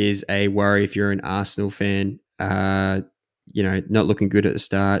is a worry if you're an Arsenal fan. Not looking good at the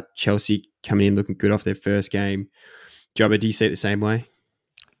start. Chelsea coming in looking good off their first game. Jobber, do you see it the same way?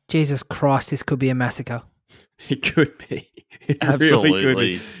 Jesus Christ, this could be a massacre. It could be. It Absolutely. really could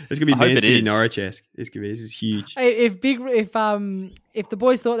be. This could be I hope Man it City is. Norwich-esque. This is huge. If the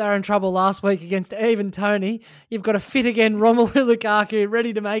boys thought they were in trouble last week against even Tony, you've got a fit again Romelu Lukaku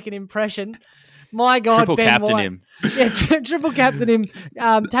ready to make an impression. My God, Triple Ben captain White. him. Yeah, triple captain him.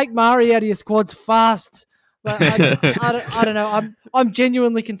 Take Mari out of your squads fast. Like, I don't know. I'm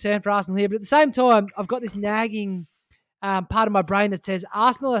genuinely concerned for Arsenal here, but at the same time, I've got this nagging part of my brain that says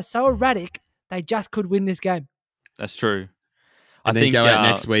Arsenal are so erratic they just could win this game. That's true. And then go out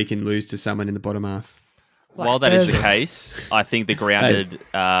next week and lose to someone in the bottom half. Like While that is Spurs. the case, I think the grounded,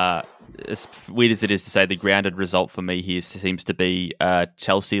 as weird as it is to say, the grounded result for me here seems to be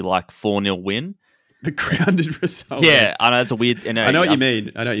Chelsea like 4-0 win. The grounded result. Yeah, I know it's a weird. I know what you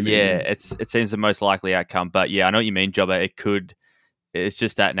mean. Yeah, it seems the most likely outcome. But yeah, I know what you mean, Jobber. It's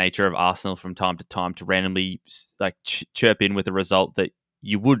just that nature of Arsenal from time to time to randomly like chirp in with a result that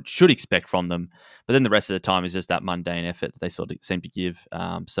you should expect from them, but then the rest of the time is just that mundane effort that they sort of seem to give.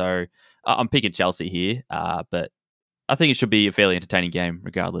 So I'm picking Chelsea here, but I think it should be a fairly entertaining game,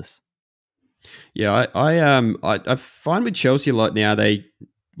 regardless. Yeah, I find with Chelsea a lot now, they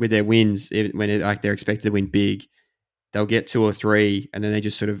with their wins, when they're expected to win big, they'll get 2 or 3 and then they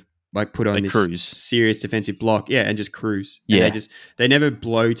just sort of like put on They this cruise. serious defensive block, and just cruise. And Yeah. they never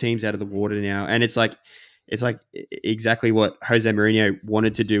blow teams out of the water now, and it's like exactly what Jose Mourinho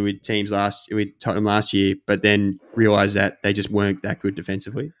wanted to do with Tottenham last year, but then realized that they just weren't that good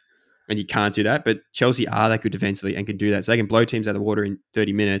defensively, and you can't do that. But Chelsea are that good defensively and can do that, so they can blow teams out of the water in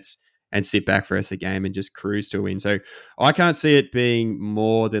 30 minutes and sit back for the rest of the game and just cruise to a win. So I can't see it being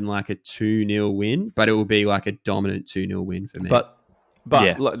more than like a 2-0 win, but it will be like a dominant 2-0 win for me. But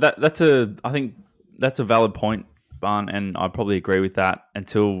Yeah. I think that's a valid point, Barn, and I probably agree with that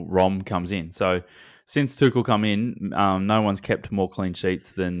until Rom comes in. So since Tuchel come in, no one's kept more clean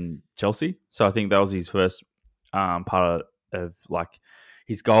sheets than Chelsea. So I think that was his first part of like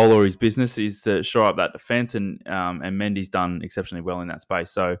his goal or his business is to shore up that defense, and Mendy's done exceptionally well in that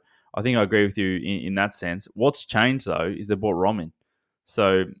space. So I think I agree with you in that sense. What's changed though is they brought Rom in.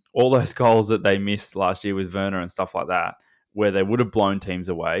 So all those goals that they missed last year with Werner and stuff like that, where they would have blown teams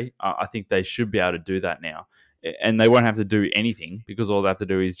away, I think they should be able to do that now. And they won't have to do anything because all they have to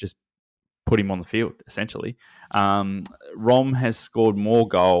do is just put him on the field, essentially. Rom has scored more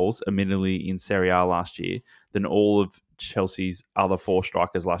goals, admittedly, in Serie A last year than all of Chelsea's other 4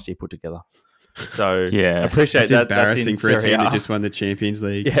 strikers last year put together. So Yeah. appreciate it's that. That's embarrassing in for a Serie team A. that just won the Champions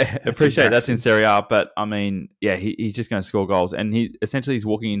League. Yeah, It's appreciate that's in embarrassing. Serie A, but I mean, yeah, he's just going to score goals, and he's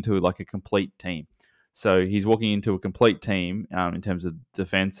walking into like a complete team. So he's walking into a complete team in terms of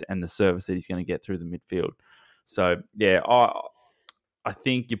defense and the service that he's going to get through the midfield. So yeah, I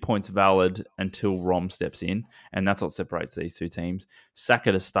think your point's valid until Rom steps in, and that's what separates these two teams.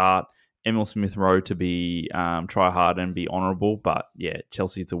 Saka to start, Emil Smith-Rowe to be try hard and be honourable, but yeah,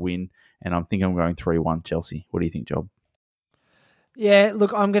 Chelsea to win, and I'm going 3-1 Chelsea. What do you think, Job? Yeah,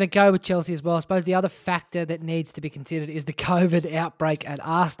 look, I'm going to go with Chelsea as well. I suppose the other factor that needs to be considered is the COVID outbreak at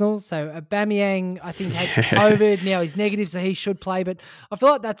Arsenal. So Aubameyang, I think, had COVID. Now he's negative, so he should play. But I feel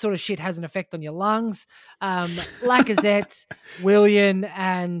like that sort of shit has an effect on your lungs. Lacazette, Willian,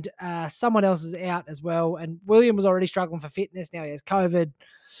 and someone else is out as well. And Willian was already struggling for fitness. Now he has COVID.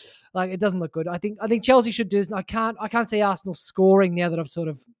 Like, it doesn't look good. I think Chelsea should do this. And I can't see Arsenal scoring now that I've sort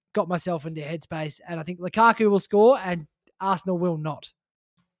of got myself into headspace. And I think Lukaku will score and Arsenal will not.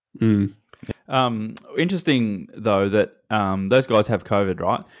 Interesting, though, that those guys have COVID,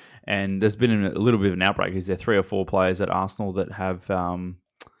 right? And there's been a little bit of an outbreak. Is there 3 or 4 players at Arsenal that have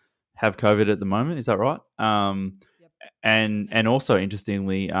COVID at the moment? Is that right? And also,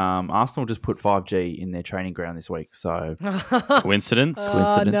 interestingly, Arsenal just put 5G in their training ground this week. So Coincidence?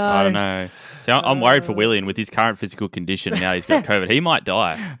 Oh, no. I don't know. See, I'm worried for Willian with his current physical condition. Now he's got COVID. He might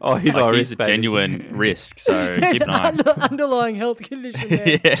die. Oh, he's Like, high he's risk, a baby. genuine risk. So There's keep an eye. an underlying health condition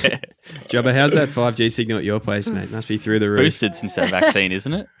there. Yeah. Jobber, how's that 5G signal at your place, mate? Must be through the roof. Boosted since that vaccine,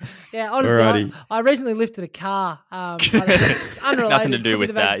 isn't it? Yeah, honestly, Alrighty. I recently lifted a car. Unrelated. Nothing to do could be with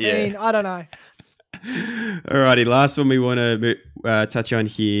the that, yeah. vaccine, I don't know. Alrighty, last one we want to touch on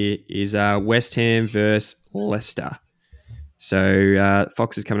here is West Ham versus Leicester. So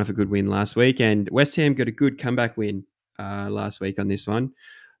Fox is coming off a good win last week, and West Ham got a good comeback win last week on this one.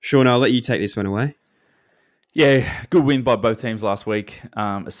 Sean, I'll let you take this one away. Yeah, good win by both teams last week,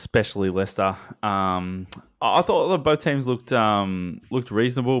 especially Leicester. I thought that both teams looked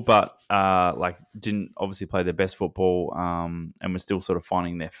reasonable, but didn't obviously play their best football, and were still sort of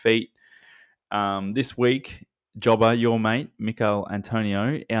finding their feet. This week, Jobber, your mate, Mikel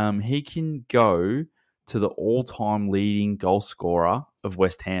Antonio, he can go to the all-time leading goal scorer of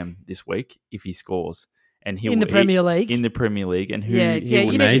West Ham this week if he scores. And In the Premier League? In the Premier League. And who Yeah, he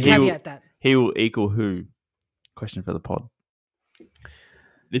will, you need to caveat that. he will equal who? Question for the pod.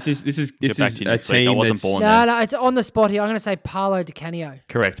 This is Get back to you a next week. I team wasn't that's born No, it's on the spot here. I'm going to say Paolo Di Canio.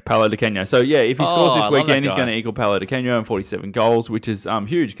 Correct, Paolo Di Canio. So, yeah, if he scores Oh, this I love weekend, that he's guy. going to equal Paolo Di Canio and 47 goals, which is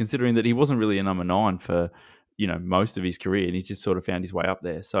huge considering that he wasn't really a number 9 for most of his career, and he's just sort of found his way up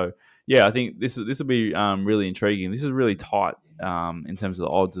there. So, yeah, I think this will be really intriguing. This is really tight in terms of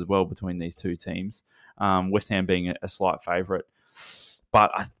the odds as well between these two teams. West Ham being a slight favourite.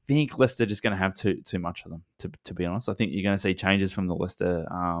 But I think Leicester just going to have too much for them, to be honest. I think you're going to see changes from the Leicester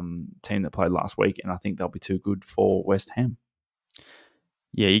team that played last week, and I think they'll be too good for West Ham.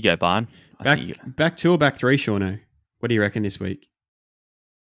 Yeah, you go, Barn. back 2 or back 3, Shauno? What do you reckon this week?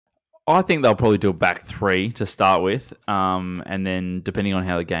 I think they'll probably do a back 3 to start with, and then depending on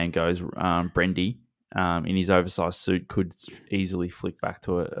how the game goes, Brendy in his oversized suit could easily flick back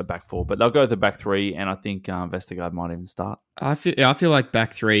to a back four. But they'll go with the back three, and I think Vestergaard might even start. I feel like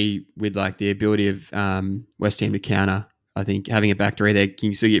back three with like the ability of West Ham to counter. I think having a back three there, you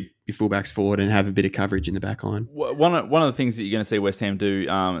can still get your fullbacks forward and have a bit of coverage in the back line. One of the things that you're going to see West Ham do,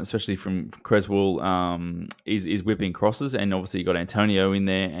 especially from Creswell, is whipping crosses. And obviously you've got Antonio in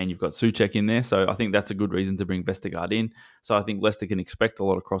there and you've got Souček in there. So I think that's a good reason to bring Vestergaard in. So I think Leicester can expect a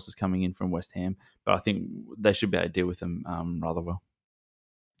lot of crosses coming in from West Ham. But I think they should be able to deal with them rather well.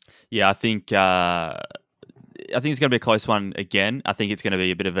 Yeah, I think it's going to be a close one again. I think it's going to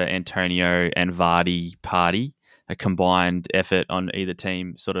be a bit of an Antonio and Vardy party. A combined effort on either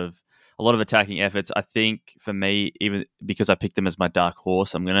team, sort of a lot of attacking efforts. I think for me, even because I picked them as my dark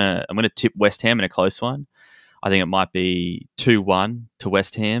horse, I'm gonna tip West Ham in a close one. I think it might be 2-1 to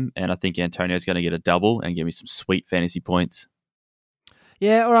West Ham, and I think Antonio's going to get a double and give me some sweet fantasy points.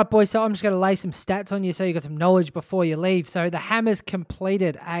 Yeah, all right, boys. So I'm just going to lay some stats on you so you got some knowledge before you leave. So the Hammers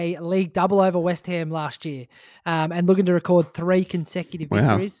completed a league double over West Ham last year and looking to record 3 consecutive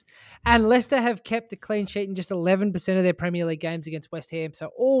victories. And Leicester have kept a clean sheet in just 11% of their Premier League games against West Ham.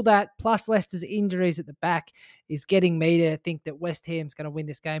 So all that, plus Leicester's injuries at the back, is getting me to think that West Ham's going to win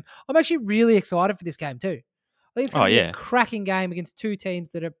this game. I'm actually really excited for this game too. I think it's going to be a cracking game against 2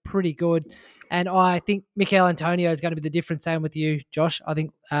 teams that are pretty good. And I think Mikel Antonio is going to be the difference. Same with you, Josh. I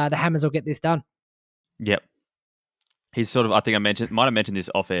think the Hammers will get this done. Yep. He's sort of, I think might have mentioned this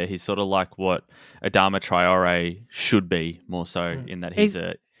off air. He's sort of like what Adama Traore should be, more so in that he's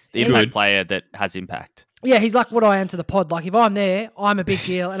the impact player that has impact. Yeah, he's like what I am to the pod. Like if I'm there, I'm a big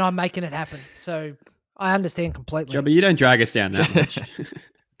deal and I'm making it happen. So I understand completely. Joe, but you don't drag us down that much.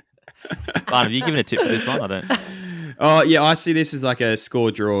 Barn, have you given a tip for this one? I don't. Oh, yeah, I see this as like a score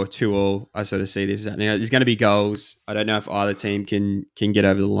draw, 2-2. I sort of see this. Now, there's going to be goals. I don't know if either team can get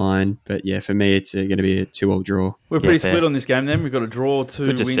over the line. But yeah, for me, it's going to be a 2-2 draw. We're pretty split on this game then. We've got a draw, 2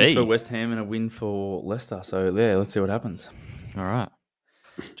 wins for West Ham and a win for Leicester. So yeah, let's see what happens. All right.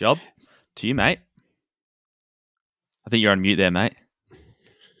 Job, to you, mate. I think you're on mute there, mate.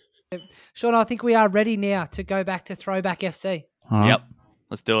 Sean, I think we are ready now to go back to Throwback FC. Right. Yep.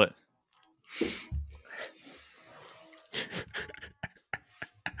 Let's do it.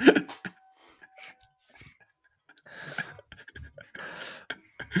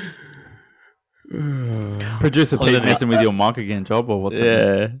 Producer Pete messing with your mic again, Job, or what's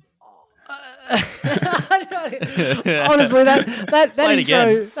happening? Honestly,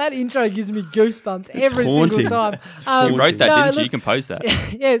 that intro gives me goosebumps every single time. You wrote that, didn't you? You composed that.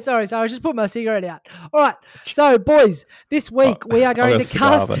 Yeah, sorry. So I just put my cigarette out. All right. So, boys, this week we are going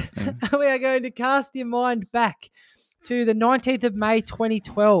to cast your mind back to the 19th of May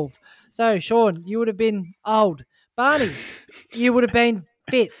 2012. So, Sean, you would have been old. Barney, you would have been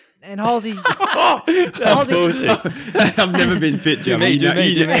fit. And Halsey, I've never been fit, Joe. You know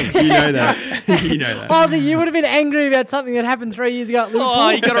that. You know that. Halsey, you would have been angry about something that happened 3 years ago at Liverpool. Oh,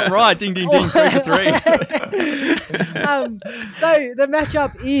 you got it right. Ding, ding, ding. 3 for 3. So the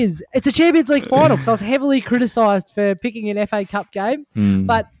matchup it's a Champions League final because I was heavily criticised for picking an FA Cup game.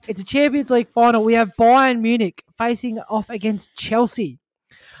 But it's a Champions League final. We have Bayern Munich facing off against Chelsea.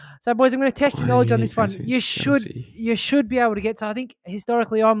 So, boys, I'm going to test your knowledge on this one. You should be able to get. So, I think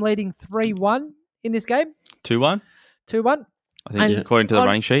historically I'm leading 3-1 in this game. 2-1? 2-1. I think according to the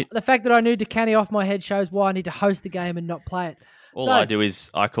running sheet. The fact that I knew DeCanio off my head shows why I need to host the game and not play it. All I do is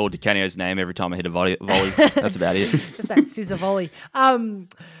I call DeCanio's name every time I hit a volley. That's about it. Just that scissor volley.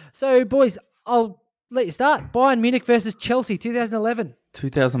 So, boys, I'll let you start. Bayern Munich versus Chelsea, 2011.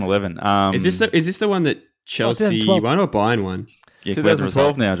 2011. Is this the one that Chelsea won or Bayern won? Yeah,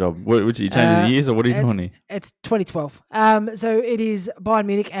 2012 now, Job. Would you change the years or what are you doing here? It's 2012. So it is Bayern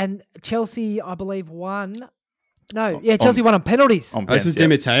Munich and Chelsea, I believe, won. No, Chelsea won on penalties. This was Di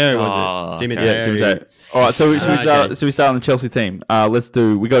Matteo, was it? Di Matteo. All right, so we start on the Chelsea team.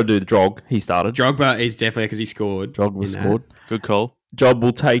 We got to do the Drog. He started. Drogba is definitely because he scored. Drog was scored. Good call. Job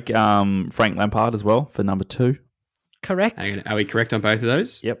will take Frank Lampard as well for number 2. Correct. Are we correct on both of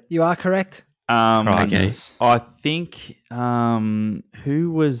those? Yep. You are correct. Okay. I think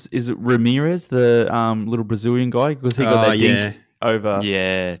is it Ramirez, the little Brazilian guy? Because he got that dink over.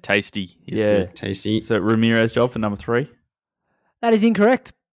 Yeah, tasty. Good. Tasty. So Ramirez job for number 3. That is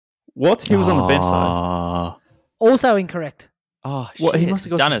incorrect. What? He was on the bench though. Also incorrect. Oh, shit. What? He must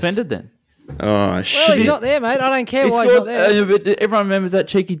have got suspended then. Oh, shit. Well, he's not there, mate. I don't care why he's not there. But everyone remembers that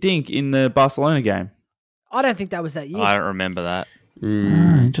cheeky dink in the Barcelona game. I don't think that was that year. I don't remember that.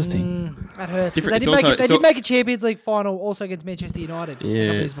 Interesting. That hurts. They did make a Champions League final also against Manchester United a couple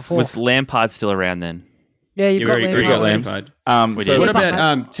years before. Was Lampard still around then? Yeah, you've got already got Lambs. Lampard. We So did. What Yeah,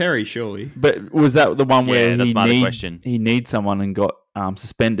 about Terry, surely? But was that the one where Yeah, that's my other question. he needs someone and got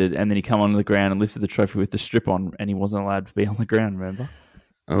suspended, and then he come onto the ground and lifted the trophy with the strip on, and he wasn't allowed to be on the ground? Remember?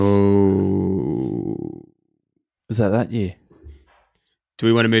 Oh. Was that year? Do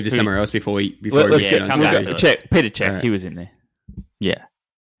we want to move to Who- somewhere else before we Let's get- get come on back Terry? to it. check. Peter check. Alright. He was in there. Yeah.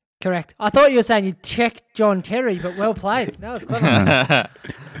 Correct. I thought you were saying you checked John Terry, but well played. That was clever.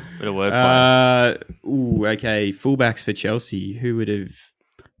 Bit of wordplay. Okay. Fullbacks for Chelsea. Who would have?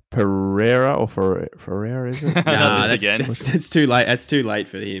 Pereira or Ferreira, is it? Nah, this again. that's too late. That's too late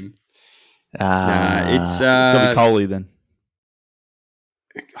for him. It's It's got to be Coley then.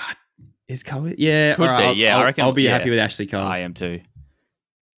 Is Cole? Yeah, Could all right, be, yeah, I reckon- I'll be yeah. happy with Ashley Cole. I am too.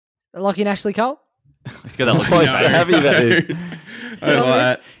 Locking Ashley Cole. He's got that look. Oh, in so his nose. happy about this. I don't like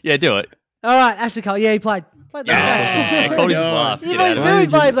that. Yeah, do it. All right, Ashley Cole. Yeah, he played. Played left Yeah, back. called his God. bluff. You Get boys out of knew it. he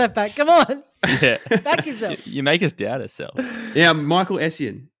played left back. Come on, Yeah. back yourself. You make us doubt ourselves. Yeah, Michael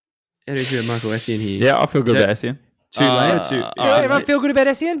Essien. How do you feel Michael Essien here? Yeah, I feel good Yeah. about Essien. Too late or too? all Yeah, right. everyone feel good about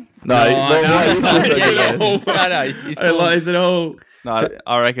Essien? No, No, he's I like- Is it all? No,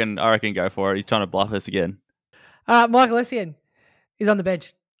 I reckon go for it. He's trying to bluff us again. All right, Michael Essien. He's on the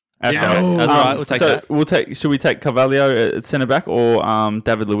bench. That's Yeah. all right. That's all right. We'll take that. We'll take. Should we take Carvalho at centre back or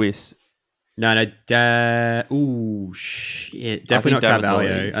David Luiz? No. Ooh, shit. Definitely not think David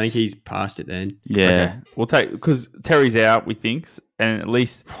Carvalho. Luiz. I think he's past it then. Yeah. Okay. We'll take because Terry's out. We think, and at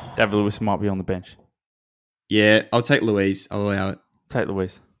least David Luiz might be on the bench. Yeah, I'll take Louise. I'll allow it. Take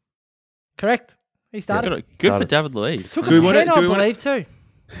Luiz. Correct. He started. Good for Started. David Luiz. Took Do we a wanna- pen, do I we wanna- believe, too.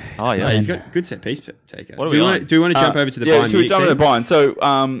 Oh, yeah. He's got good set piece taker. What are do we we on? want? Do we want to jump over to the yeah, Bayern should we Munich jump to the team? Bayern?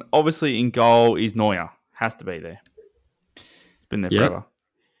 So, obviously in goal is Neuer. Has to be there. It's been there Yep. forever.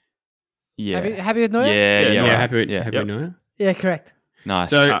 Yeah. Happy with Neuer? Yeah, Yeah, Yeah, right. happy with Yeah. happy Yep. with Neuer. Yeah, correct. Nice.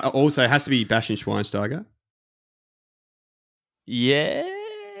 So also it has to be Bastian Schweinsteiger. yeah.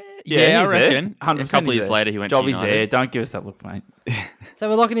 Yeah, Yeah, I he's there. reckon. 100% A couple he's years there. later, he went Job to is United. there. Don't give us that look, mate. So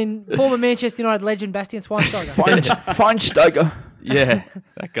we're locking in former Manchester United legend Bastian Schweinsteiger. Feinsteiger. Yeah,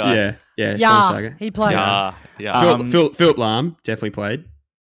 that guy. Yeah, Yeah, Schweinsteiger. he played. Yeah. Philip Lahm definitely played.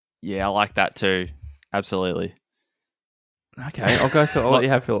 Yeah, I like that too. Absolutely. Okay, I'll let you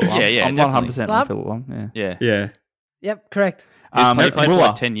have Philip Lahm. Yeah, yeah, I'm definitely. 100% Lahm? on Philip Lahm. Yeah. Yeah. Yeah. Yep, correct. He played for Muller.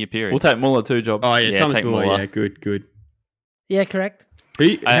 like 10-year period. We'll take Muller too, Job. Oh yeah, Yeah, Thomas take Muller. Muller. Yeah, good. Yeah, correct. How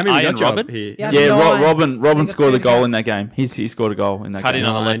many we Ian got Job Robin? here? Yeah. Yeah, Nine. Robin So you got scored a two goal now. in that game. He scored a goal in that Cut game. in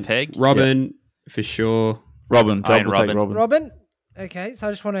on the left Nine. peg. Robin for sure. Robin, Job Ian will take Robin. Robin. Robin. Okay, so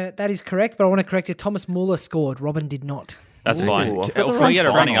I just want to. That is correct, but I want to correct you. Thomas Muller scored. Robin did not. That's Ooh, fine. I've got the Can we wrong get a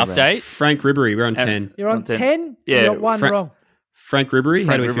running Frank. update? Frank Ribery. We're on 10. You're on On 10. 10. Yeah, You got one Frank- wrong. Frank Ribery. How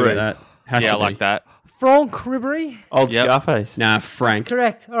Frank do we feel Ribery. about that? Has Yeah, to I like be. that. Frank Ribery. Old Yep. Scarface. Nah, That's Frank.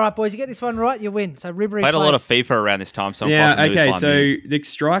 correct. All right, boys, you get this one right, you win. So Ribery Played a lot played- of FIFA around this time, so I'm Yeah, quite familiar okay. with So Bayern. the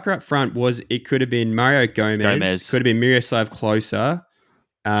striker up front it could have been Mario Gomez. Could have been Miroslav Klose.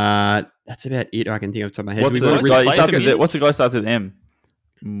 That's about it I can think of off the top of my head. What's We've the got a guy? risk- What's the guy starts with M?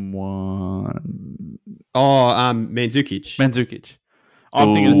 Mandzukic. Mandzukic.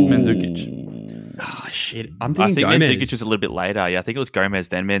 I'm thinking it's Mandzukic. Oh, shit. I'm I thinking think Gomez. Mandzukic was a little bit later. Yeah, I think it was Gomez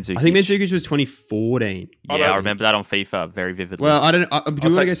then Mandzukic. I think Mandzukic was 2014. Yeah, I remember that on FIFA very vividly. Well, I don't. Do we want to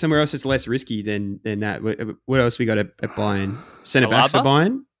take- go somewhere else that's less risky than that? What else we got at Bayern? Centre backs for Alaba?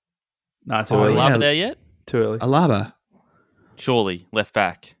 Bayern. Nah, too Oh, early. yeah. Alaba there yet? Too early. Alaba, Surely left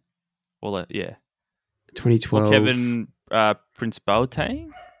back. Well, yeah. 2012. Or Kevin Prince Boateng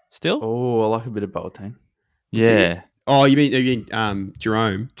still? Oh, I like a bit of Boateng. Yeah. Oh, you mean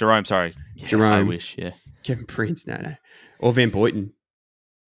Jerome? Jerome, sorry. Yeah, Jerome. I wish. Yeah. Kevin Prince? No. Or Van Boyten?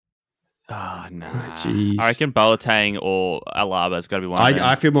 Oh no. jeez. I reckon Boateng or Alaba's got to be one. of them.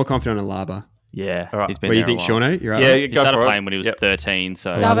 I feel more confident on Alaba. Yeah. All right. He's been What do you there think, a while. Shauno? You're right. Yeah, He go started for it. playing when he was Yep. 13.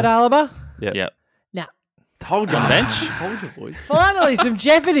 So David Alaba. Yep. yeah. Now, Told you, On man. bench? Told you, boys. finally, some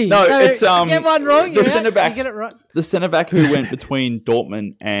jeopardy. No, So it's, you get one wrong. the You're out. centre back. You get it right. The centre back who went between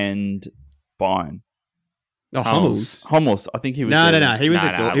Dortmund and Bayern. Oh, Hummels. Hummels. I think he was. No. there. He was Nah,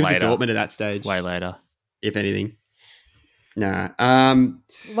 at nah, he was at later. Dortmund at that stage. Way later. If anything. Nah. A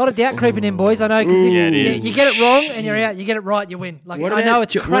lot of doubt creeping in, boys. I know because Yeah, it is. you get it wrong and you're out. You get it right, you win. Like What I about know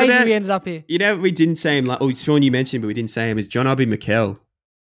it's what crazy about- we ended up here. You know, we didn't say him. Like, Sean, you mentioned, but we didn't say him. Is John Obi Mikel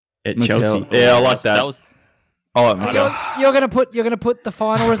at Mikel. Chelsea? Yeah, I like that. That was I like So Mikel. you're gonna put the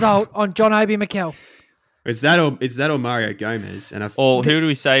final result on John Obi Mikel. Is that or Mario Gomez? And Or who do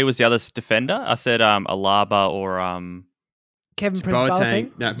we say was the other defender? I said Alaba or Kevin Prince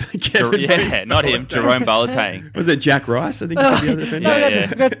Boateng. No, Kevin yeah, Prince not him, Boateng. Jerome Boateng. Was it Jack Rice? I think you said the other defender. So Yeah,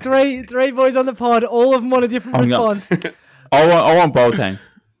 we've got three boys on the pod. All of them want a different I'm gonna- response. I want Boateng.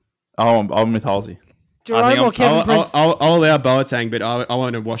 I'm with Halsey. Jerome or Kevin Prince? I'll allow Boateng, but I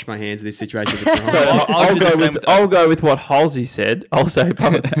want to wash my hands in this situation. So I'll go with what Halsey said. I'll say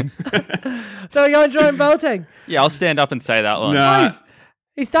Boateng. So we're going Jerome Boateng. Yeah, I'll stand up and say that one. No.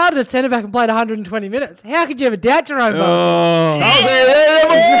 He started at centre back and played 120 minutes. How could you ever doubt Jerome Boateng? Oh.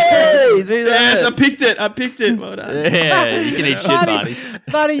 Yes, I picked it. Well done. Yeah, you can eat shit, Marty.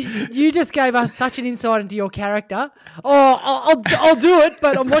 Buddy, you just gave us such an insight into your character. Oh, I'll do it,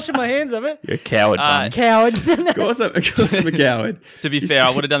 but I'm washing my hands of it. You're a coward, Barney. Coward. Of course I'm a coward. To be fair, I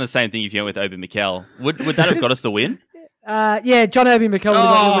would have done the same thing if you went with Obi Mikel. Would that have got us the win? Yeah, John Obi Mikel would have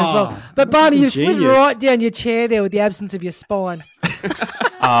got the win as well. But Barney, you slid genius. right down your chair there with the absence of your spine.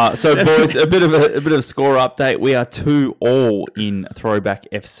 So boys, a bit of a score update. We are 2-2 in Throwback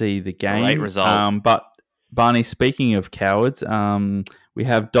FC the game. Great result. But Barney, speaking of cowards, we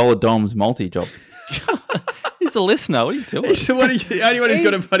have Dollar Dom's multi-job. He's a listener. What are you doing? He's the only one who's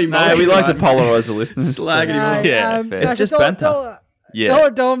got a bloody No, we like to polarize the listeners. Slagging him off. Yeah, fair. It's just banter.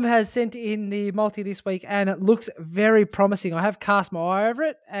 Dollar Dom has sent in the multi this week, and it looks very promising. I have cast my eye over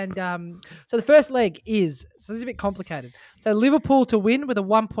it, and so the first leg is this is a bit complicated. So Liverpool to win with a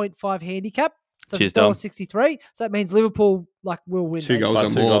 1.5 handicap. So Cheers, it's $1.63. So that means Liverpool will win. Two basically. goals or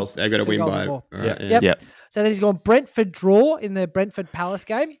Two more. goals. They've got to Two win goals or by. more. Right, Yep. So then he's gone Brentford draw in the Brentford Palace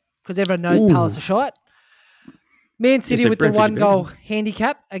game because everyone knows Palace are shite. Man City so with the Brentford 1-goal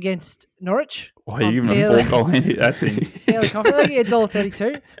handicap against Norwich. Oh, you even a 4-goal handicap. That's in. Fairly confidently, $1.32.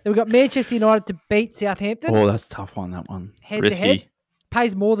 Then we've got Manchester United to beat Southampton Oh, that's a tough one, that one. head risky. to head.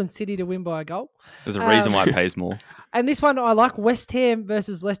 Pays more than City to win by a goal. There's a reason why it pays more. And this one I like, West Ham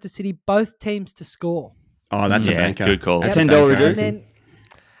versus Leicester City, both teams to score. Oh, that's a Yeah, banker. good call. That's $10 a banker. reduce.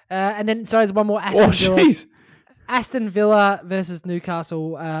 And then so there's one more Oh, jeez. Aston Villa versus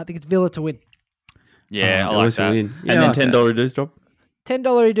Newcastle. I think it's Villa to win. Yeah, I like Lewis that. will win. Yeah, And I then like that. $10 reduce drop.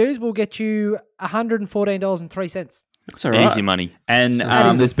 $10 dues will get you $114.03. That's all right. Easy money. And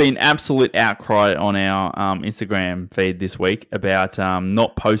That is- there's been absolute outcry on our Instagram feed this week about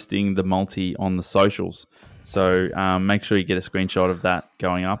not posting the multi on the socials. So make sure you get a screenshot of that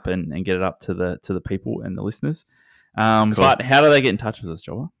going up and get it up to the people and the listeners. But how do they get in touch with us,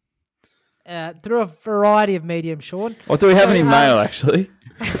 Jobber? Through a variety of mediums, Sean. Or do we have any So, mail, actually?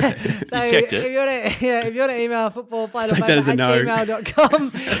 So checked it. if you want to email Take that as a no.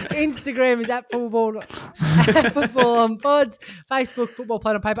 footballplayedonpaper@gmail.com. Instagram is at football on pods. Facebook, Football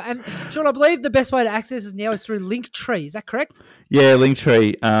Played on Paper. And Sean, I believe the best way to access us now is through Linktree. Is that correct? Yeah,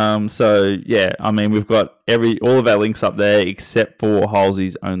 Linktree. So, yeah, I mean, we've got all of our links up there except for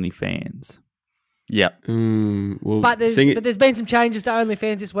Halsey's OnlyFans. Yeah. Well, But there's been some changes to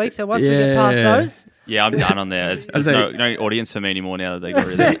OnlyFans this week. So once we get past Yeah. those, Yeah, I'm done on there. There's say- no audience for me anymore now that they got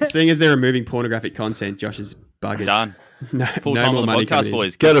rid of it. seeing as they're removing pornographic content, Josh is buggered. Done. No, Full no time more on the money podcast, coming in.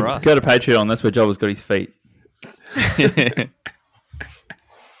 boys. Go Good for us. to Patreon. That's where Jobber's got his feet.